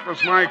 And that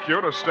was my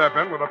cue to step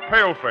in with a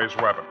pale-face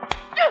weapon.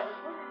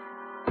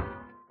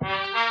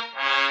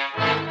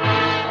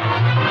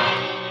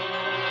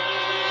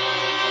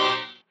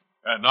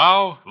 And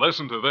now,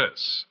 listen to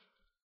this.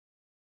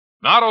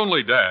 Not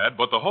only Dad,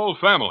 but the whole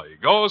family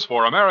goes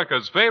for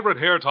America's favorite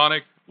hair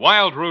tonic,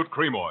 Wild Root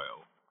Cream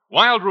Oil.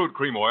 Wild Root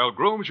Cream Oil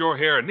grooms your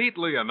hair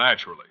neatly and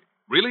naturally,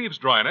 relieves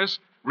dryness,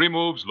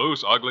 removes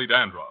loose, ugly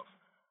dandruff.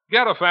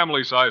 Get a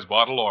family-size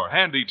bottle or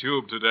handy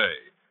tube today.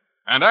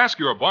 And ask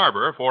your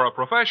barber for a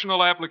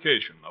professional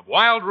application of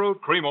Wild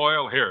Root Cream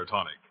Oil Hair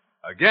Tonic.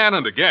 Again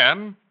and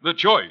again, the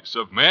choice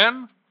of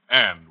men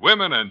and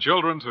women and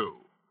children,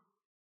 too.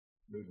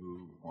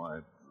 Little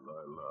white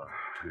lilac.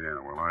 Yeah,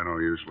 well, I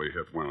don't usually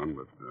hit women,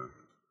 but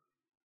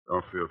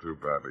don't feel too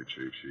badly,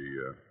 Chief. She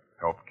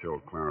helped kill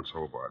Clarence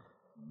Hobart.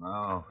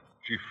 Now,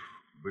 Chief,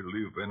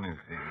 believe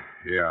anything.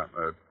 Yeah,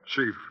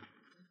 Chief,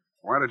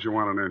 why did you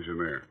want an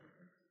engineer?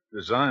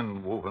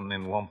 Design woven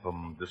in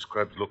wampum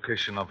describes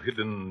location of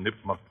hidden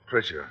Nipmuc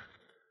treasure.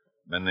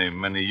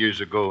 Many years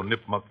ago,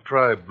 Nipmuc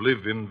tribe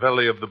live in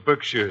Valley of the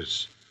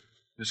Berkshires.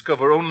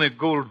 Discover only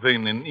gold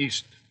vein in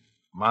east.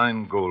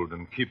 Mine gold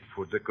and keep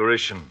for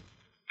decoration.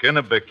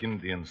 Kennebec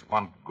Indians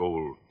want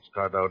gold.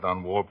 Start out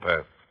on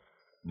warpath.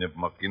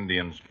 Nipmuc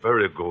Indians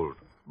bury gold.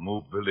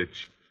 Move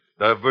village.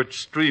 Divert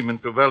stream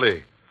into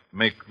valley.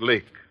 Make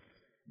lake.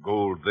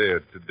 Gold there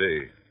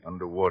today,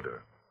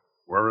 underwater.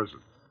 Where is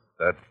it?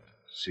 That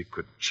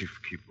secret Chief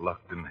keep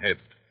locked in head.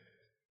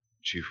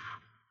 Chief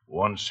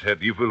once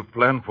had evil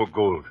plan for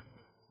gold.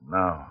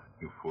 Now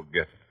you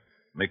forget.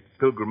 Make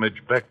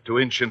pilgrimage back to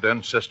ancient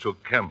ancestral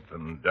camp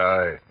and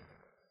die.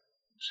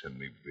 Send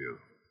me bill.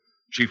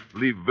 Chief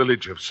leave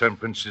village of San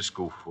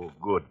Francisco for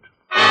good.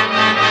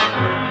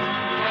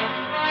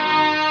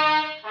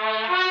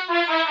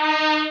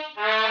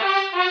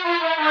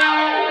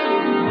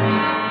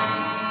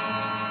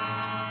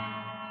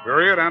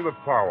 Period. End of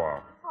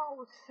powwow.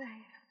 Oh,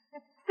 Sam.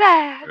 It's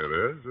sad. It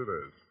is.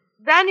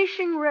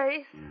 Vanishing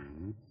race.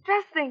 Mm-hmm.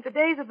 Just think, the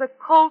days of the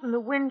Colt and the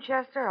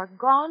Winchester are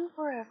gone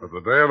forever. But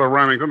the day of the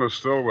Remington is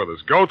still with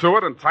us. Go to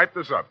it and type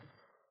this up.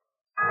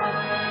 Well,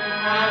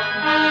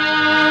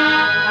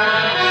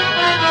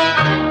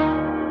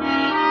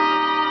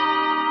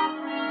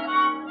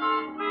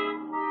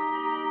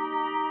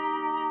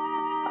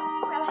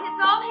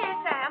 it's all here,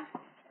 Sam.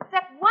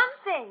 Except one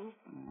thing.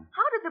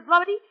 How did the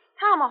bloody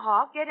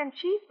tomahawk get in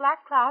Chief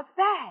Black Cloud's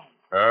bag?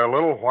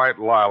 Little white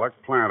lilac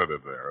planted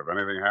it there. If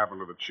anything happened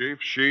to the chief,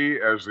 she,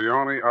 as the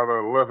only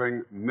other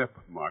living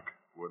Nipmuc,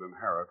 would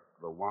inherit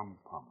the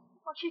wampum.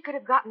 Well, she could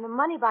have gotten the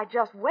money by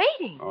just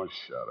waiting. Oh,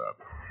 shut up.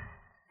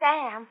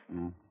 Sam,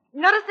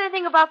 notice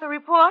anything about the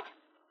report?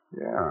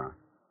 Yeah.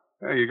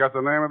 Hey, you got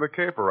the name of the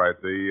caper right.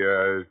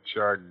 The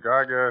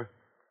Chargaga...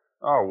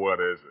 Oh, what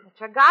is it?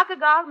 The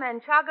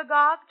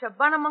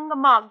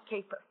Chargogogogmanchogagogchobunamungamog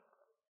caper.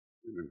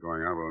 You've been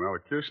going out with an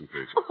elocution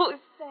teacher. Oh,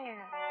 Sam.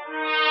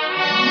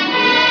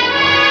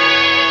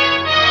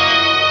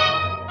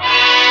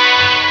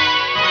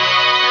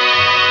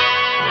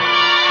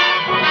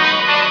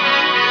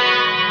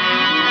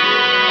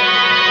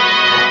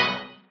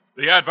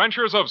 The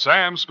Adventures of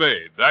Sam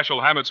Spade,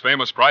 Dashiell Hammett's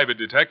famous private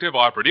detective,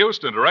 are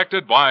produced and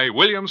directed by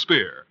William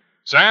Spear.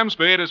 Sam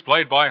Spade is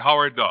played by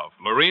Howard Duff.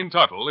 Lorene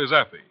Tuttle is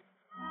Effie.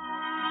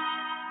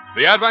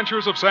 The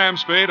Adventures of Sam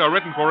Spade are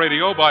written for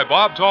radio by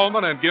Bob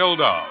Tallman and Gil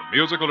Dowd.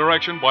 Musical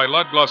direction by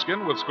Lud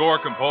Gluskin, with score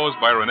composed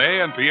by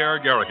Renee and Pierre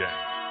Garrigan.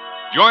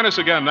 Join us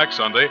again next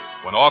Sunday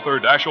when author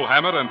Dashiell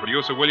Hammett and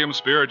producer William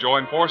Spear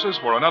join forces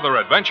for another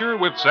adventure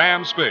with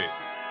Sam Spade.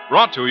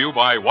 Brought to you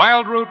by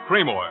Wildroot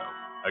Cream Oil.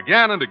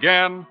 Again and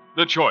again,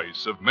 the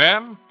choice of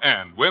men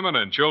and women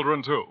and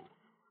children, too.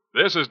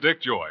 This is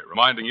Dick Joy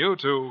reminding you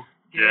to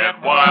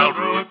get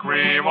Wildroot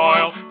Cream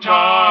Oil,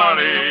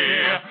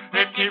 Charlie.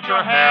 It keeps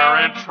your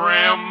hair in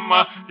trim.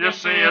 You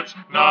see, it's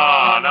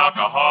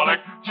non-alcoholic,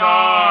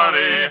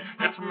 Charlie.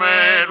 It's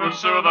made with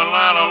soothing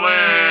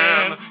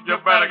lanolin. You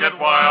better get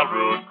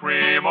Wildroot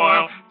Cream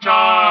Oil,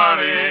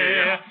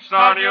 Charlie.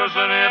 Start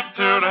using it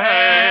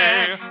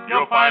today.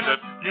 You'll find that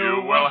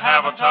you will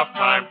have a tough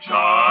time,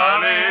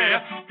 Charlie,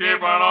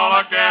 keeping all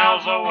the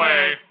gals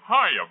away.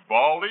 Hiya,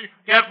 Baldy.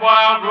 Get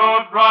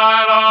Wildroot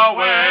right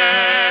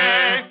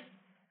away.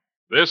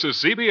 This is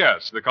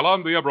CBS, the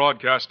Columbia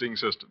Broadcasting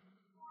System.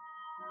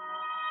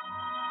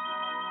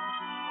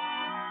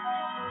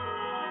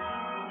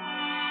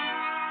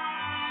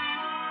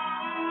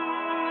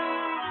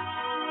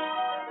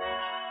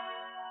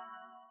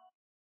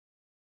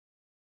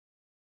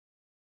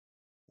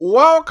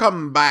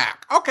 Welcome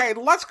back. Okay,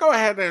 let's go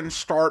ahead and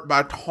start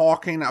by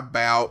talking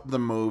about the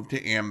move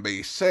to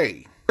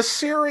NBC. The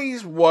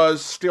series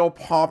was still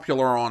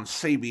popular on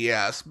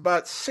CBS,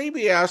 but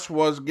CBS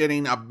was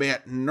getting a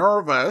bit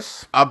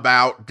nervous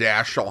about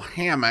Dashiell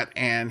Hammett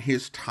and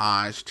his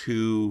ties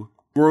to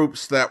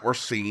groups that were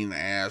seen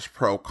as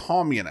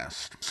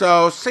pro-communist.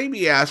 So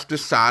CBS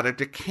decided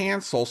to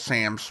cancel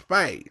Sam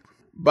Spade,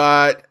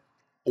 but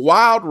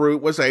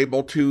Wildroot was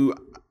able to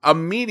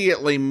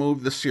immediately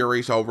moved the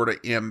series over to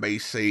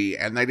NBC,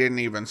 and they didn't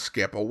even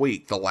skip a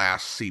week. The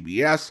last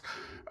CBS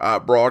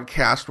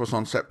broadcast was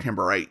on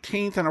September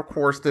 18th, and of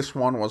course this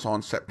one was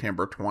on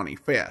September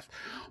 25th.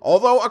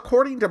 Although,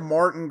 according to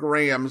Martin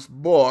Graham's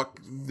book,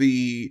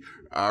 The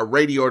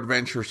Radio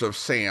Adventures of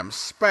Sam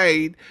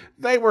Spade,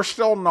 they were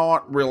still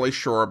not really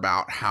sure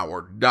about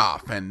Howard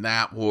Duff, and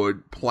that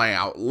would play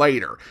out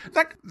later.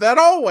 That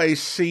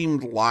always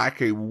seemed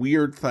like a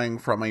weird thing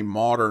from a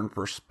modern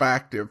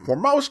perspective for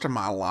most of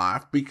my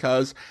life,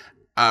 because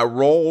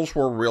roles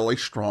were really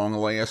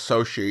strongly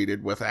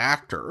associated with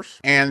actors,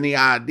 and the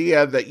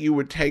idea that you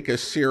would take a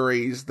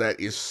series that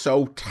is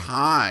so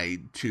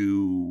tied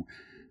to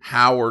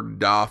Howard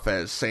Duff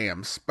as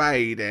Sam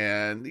Spade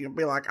and you'll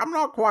be like, I'm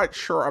not quite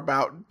sure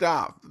about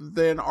Duff.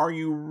 Then are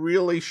you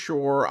really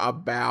sure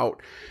about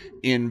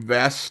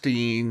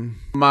investing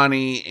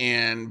money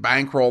in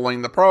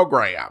bankrolling the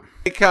program?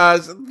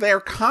 Because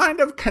they're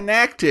kind of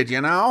connected, you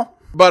know?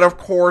 But of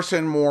course,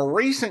 in more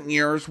recent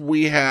years,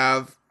 we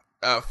have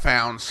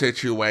found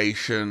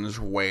situations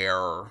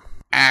where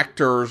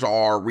actors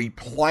are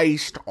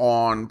replaced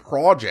on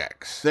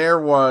projects.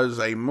 There was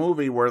a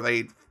movie where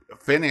they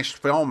finished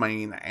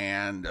filming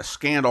and a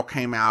scandal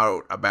came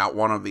out about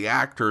one of the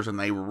actors and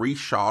they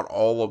reshot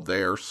all of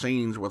their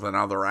scenes with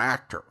another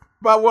actor.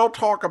 But we'll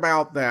talk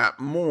about that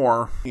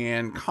more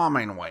in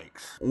coming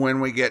weeks when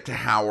we get to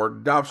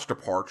Howard Duff's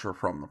departure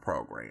from the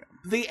program.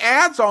 The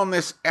ads on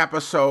this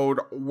episode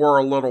were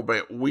a little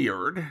bit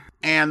weird,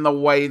 and the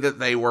way that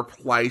they were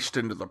placed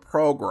into the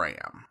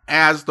program.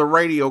 As the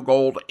Radio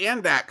Gold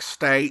Index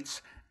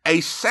states, a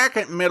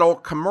second middle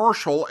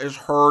commercial is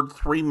heard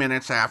 3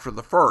 minutes after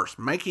the first,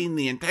 making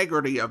the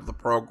integrity of the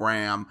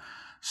program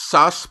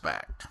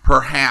suspect.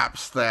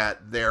 Perhaps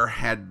that there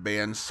had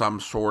been some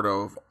sort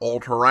of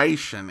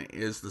alteration,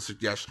 is the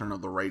suggestion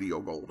of the Radio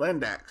Gold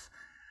Index.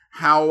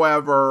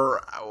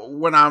 However,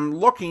 when I'm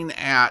looking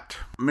at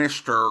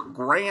Mr.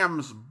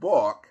 Graham's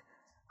book,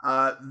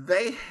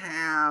 they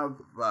have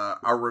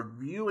a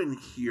review in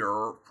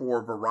here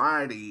for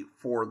Variety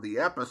for the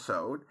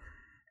episode.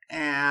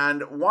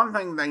 And one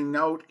thing they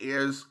note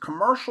is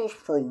commercials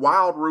for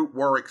Wildroot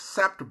were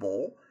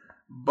acceptable,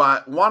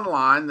 but one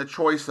line, the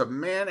choice of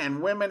men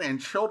and women and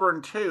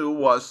children too,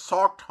 was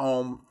socked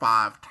home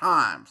 5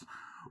 times,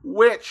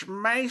 which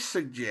may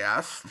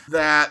suggest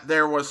that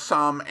there was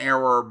some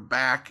error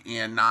back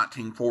in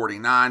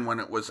 1949 when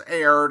it was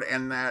aired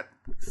and that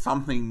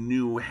something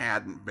new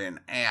hadn't been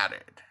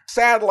added.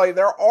 Sadly,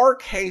 there are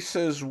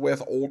cases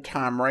with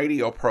old-time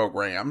radio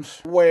programs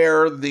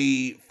where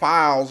the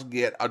files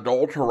get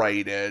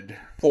adulterated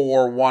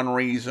for one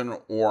reason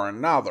or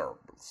another,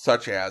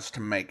 such as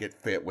to make it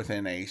fit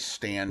within a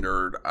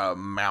standard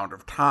amount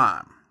of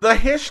time. The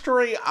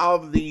history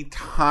of the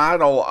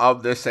title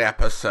of this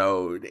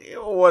episode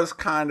was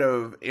kind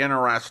of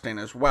interesting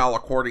as well,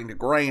 according to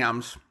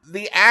Graham's.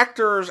 The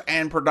actors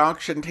and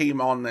production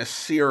team on this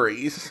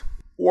series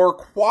were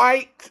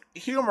quite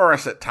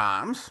humorous at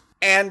times,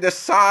 and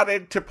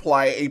decided to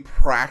play a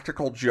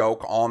practical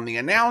joke on the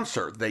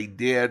announcer. They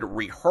did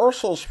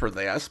rehearsals for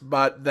this,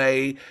 but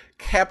they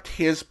kept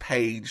his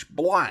page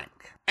blank.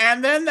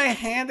 And then they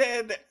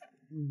handed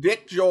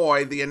Dick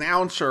Joy, the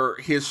announcer,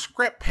 his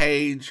script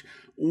page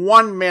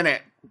 1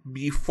 minute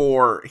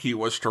before he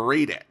was to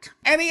read it.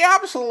 And he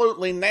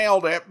absolutely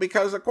nailed it,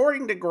 because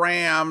according to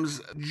Graham's,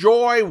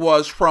 Joy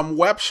was from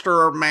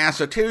Webster,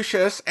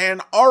 Massachusetts,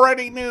 and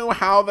already knew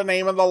how the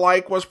name of the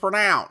lake was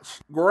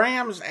pronounced.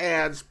 Graham's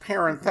adds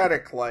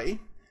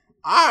parenthetically,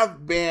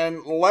 I've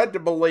been led to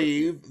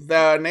believe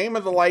the name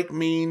of the lake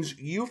means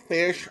you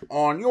fish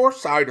on your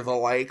side of the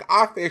lake,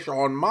 I fish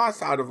on my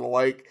side of the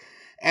lake,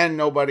 and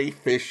nobody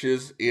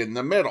fishes in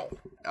the middle.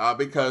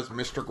 Because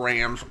Mr.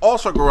 Grams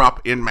also grew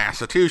up in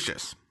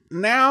Massachusetts.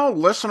 Now,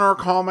 listener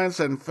comments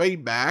and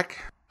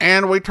feedback.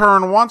 And we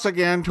turn once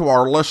again to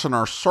our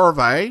listener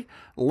survey.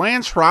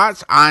 Lance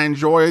writes, I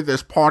enjoy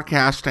this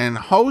podcast and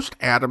host.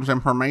 Adam's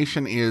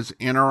information is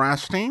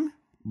interesting.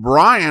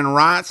 Brian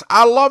writes,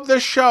 I love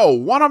this show,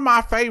 one of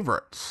my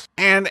favorites.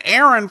 And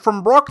Aaron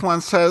from Brooklyn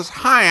says,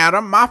 hi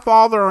Adam, my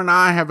father and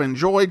I have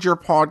enjoyed your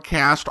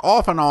podcast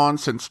off and on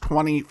since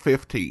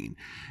 2015.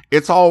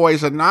 It's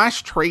always a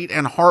nice treat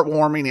and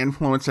heartwarming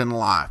influence in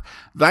life.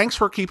 Thanks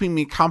for keeping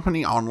me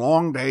company on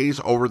long days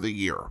over the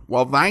year.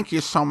 Well, thank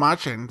you so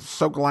much and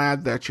so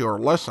glad that you're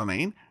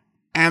listening.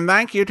 And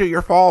thank you to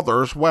your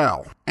father as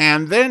well.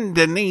 And then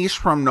Denise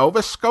from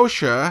Nova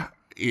Scotia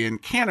in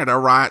Canada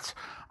writes,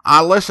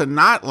 I listen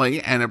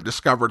nightly and have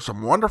discovered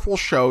some wonderful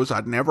shows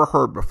I'd never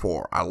heard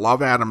before. I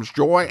love Adam's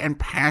joy and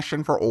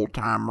passion for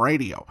old-time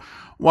radio.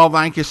 Well,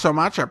 thank you so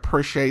much. I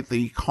appreciate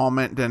the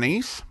comment,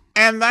 Denise.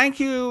 And thank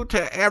you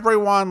to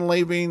everyone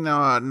leaving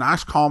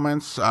nice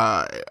comments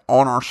on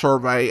our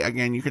survey.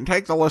 Again, you can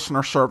take the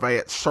listener survey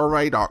at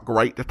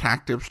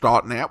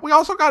survey.greatdetectives.net. We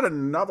also got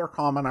another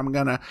comment I'm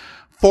going to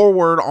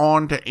forward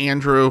on to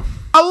Andrew.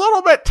 A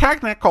little bit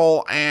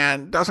technical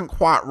and doesn't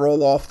quite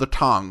roll off the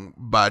tongue,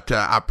 but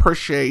I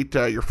appreciate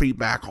your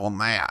feedback on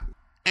that.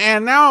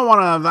 And now I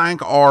want to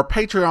thank our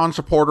Patreon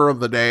supporter of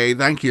the day.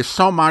 Thank you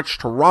so much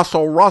to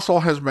Russell. Russell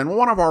has been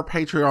one of our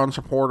Patreon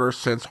supporters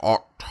since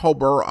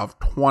October of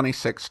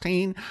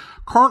 2016,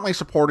 currently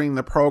supporting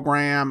the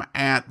program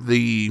at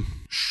the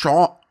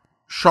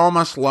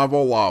Shamus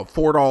level of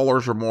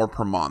 $4 or more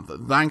per month.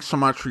 Thanks so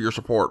much for your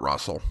support,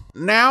 Russell.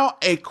 Now,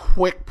 a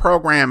quick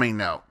programming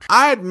note.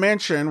 I had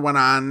mentioned when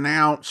I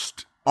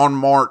announced on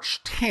March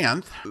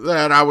 10th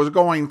that I was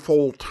going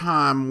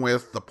full-time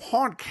with the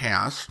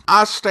podcast.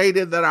 I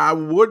stated that I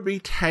would be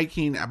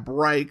taking a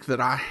break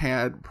that I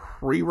had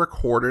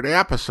pre-recorded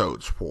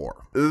episodes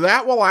for.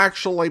 That will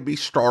actually be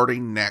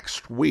starting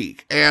next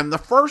week. And the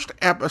first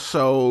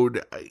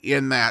episode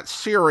in that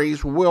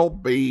series will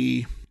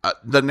be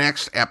the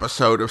next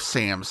episode of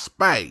Sam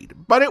Spade.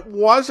 But it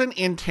wasn't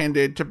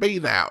intended to be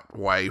that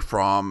way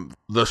from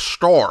the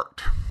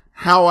start.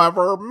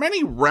 However,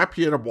 many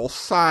reputable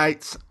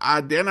sites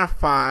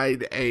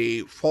identified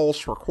a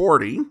false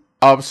recording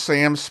of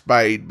Sam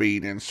Spade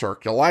being in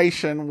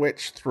circulation,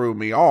 which threw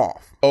me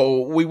off.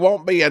 So we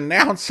won't be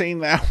announcing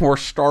that we're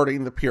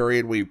starting the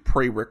period we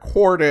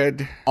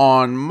pre-recorded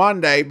on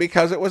Monday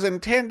because it was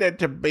intended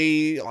to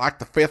be like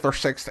the 5th or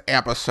 6th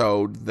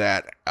episode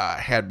that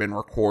had been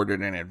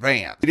recorded in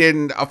advance. We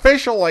didn't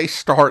officially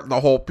start the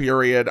whole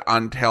period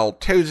until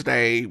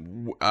Tuesday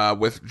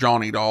with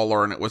Johnny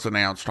Dollar, and it was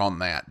announced on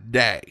that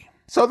day.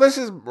 So this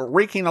is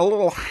wreaking a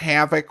little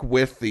havoc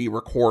with the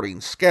recording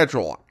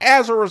schedule.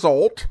 As a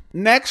result,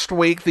 next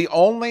week, the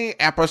only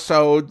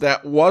episode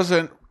that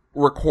wasn't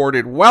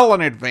recorded well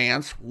in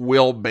advance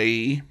will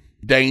be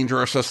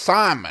Dangerous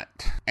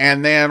Assignment.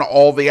 And then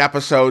all the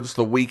episodes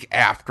the week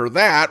after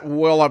that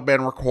will have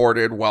been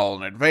recorded well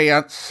in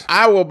advance.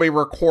 I will be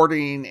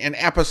recording an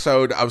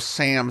episode of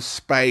Sam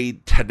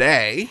Spade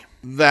today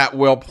that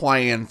will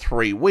play in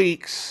 3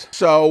 weeks.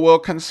 So we'll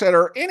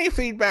consider any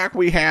feedback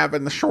we have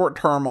in the short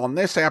term on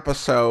this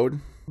episode,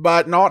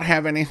 but not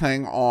have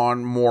anything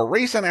on more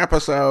recent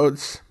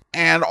episodes.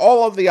 And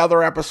all of the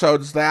other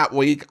episodes that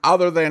week,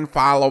 other than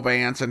Philo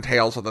Vance and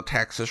Tales of the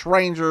Texas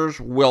Rangers,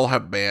 will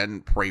have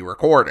been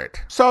pre-recorded.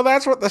 So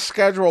that's what the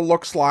schedule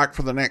looks like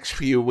for the next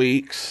few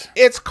weeks.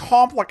 It's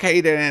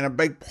complicated, and a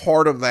big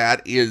part of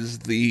that is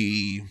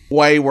the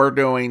way we're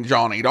doing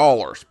Johnny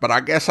Dollars. But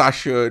I guess I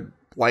should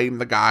blame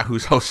the guy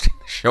who's hosting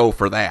the show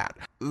for that.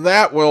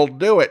 That will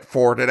do it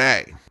for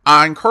today.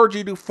 I encourage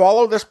you to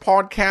follow this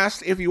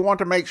podcast if you want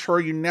to make sure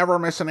you never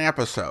miss an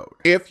episode.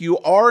 If you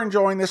are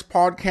enjoying this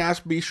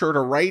podcast, be sure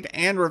to rate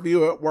and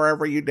review it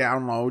wherever you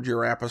download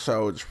your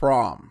episodes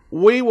from.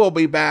 We will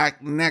be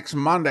back next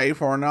Monday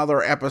for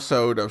another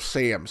episode of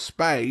Sam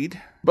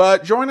Spade.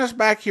 But join us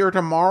back here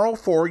tomorrow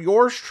for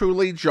yours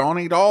truly,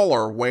 Johnny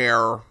Dollar,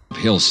 where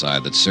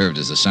hillside that served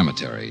as a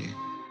cemetery.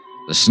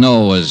 The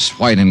snow was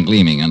white and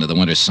gleaming under the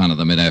winter sun of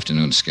the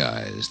mid-afternoon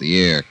skies,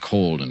 the air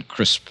cold and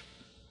crisp.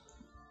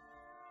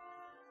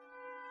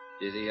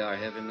 To thee, our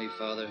heavenly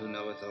Father, who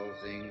knoweth all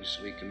things,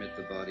 we commit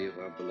the body of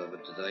our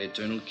beloved to thy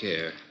eternal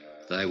care.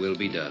 Thy will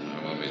be done.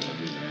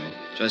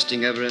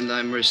 Trusting ever in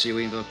thy mercy,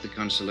 we invoke the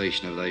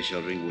consolation of thy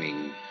sheltering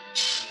wing.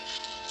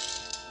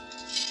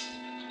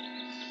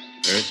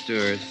 Earth to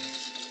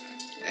earth,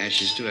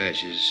 ashes to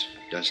ashes,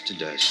 dust to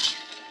dust.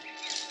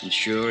 In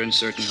sure and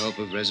certain hope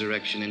of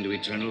resurrection into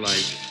eternal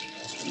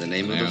life, in the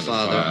name of the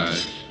Father,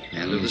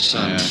 and of the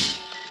Son,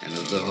 and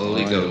of the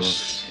Holy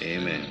Ghost.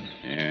 Amen.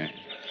 Yeah.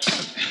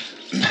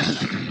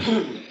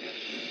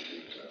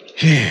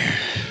 Here.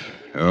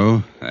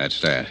 Oh,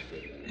 that's that.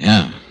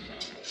 Yeah.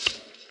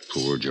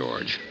 Poor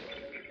George.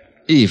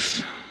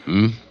 Eve.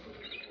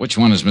 Which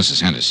one is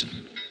Mrs.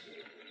 Henderson?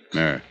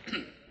 There.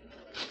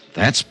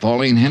 That's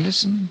Pauline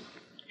Henderson?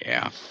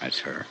 Yeah, that's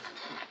her.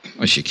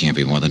 Well, she can't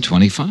be more than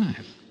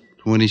 25.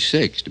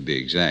 26, to be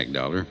exact,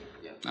 Dollar.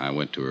 I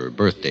went to her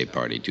birthday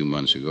party 2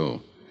 months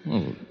ago.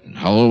 Well,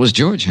 how old was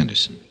George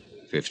Henderson?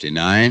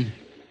 59.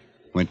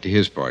 Went to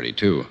his party,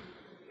 too.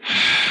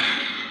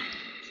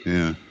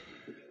 Yeah.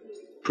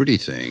 Pretty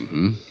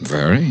thing,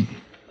 Very.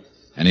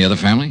 Any other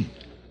family?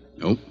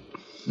 Nope.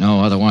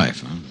 No other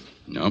wife, huh?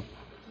 Nope.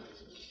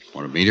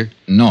 Want to meet her?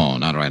 No,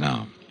 not right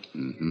now.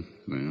 Mm-hmm.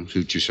 Well,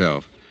 suit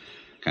yourself.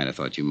 Kind of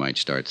thought you might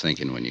start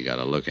thinking when you got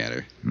a look at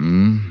her.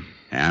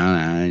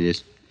 Now,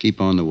 just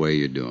keep on the way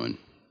you're doing.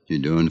 You're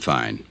doing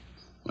fine.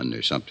 When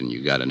there's something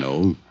you got to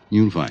know,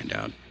 you'll find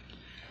out.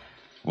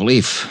 Well,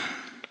 Leaf,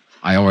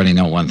 I already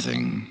know one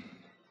thing.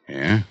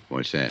 Yeah?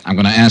 What's that? I'm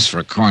going to ask for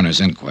a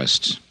coroner's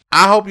inquest.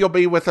 I hope you'll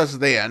be with us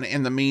then.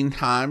 In the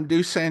meantime,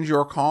 do send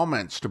your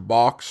comments to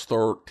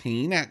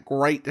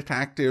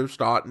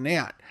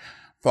box13@greatdetectives.net.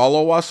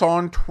 Follow us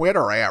on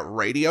Twitter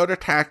 @Radio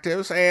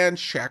Detectives and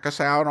check us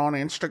out on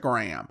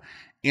Instagram.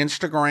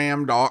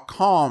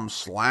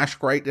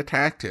 Instagram.com/Great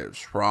Detectives.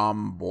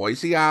 From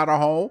Boise,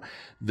 Idaho,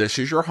 this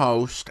is your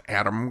host,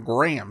 Adam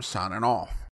Graham, signing off.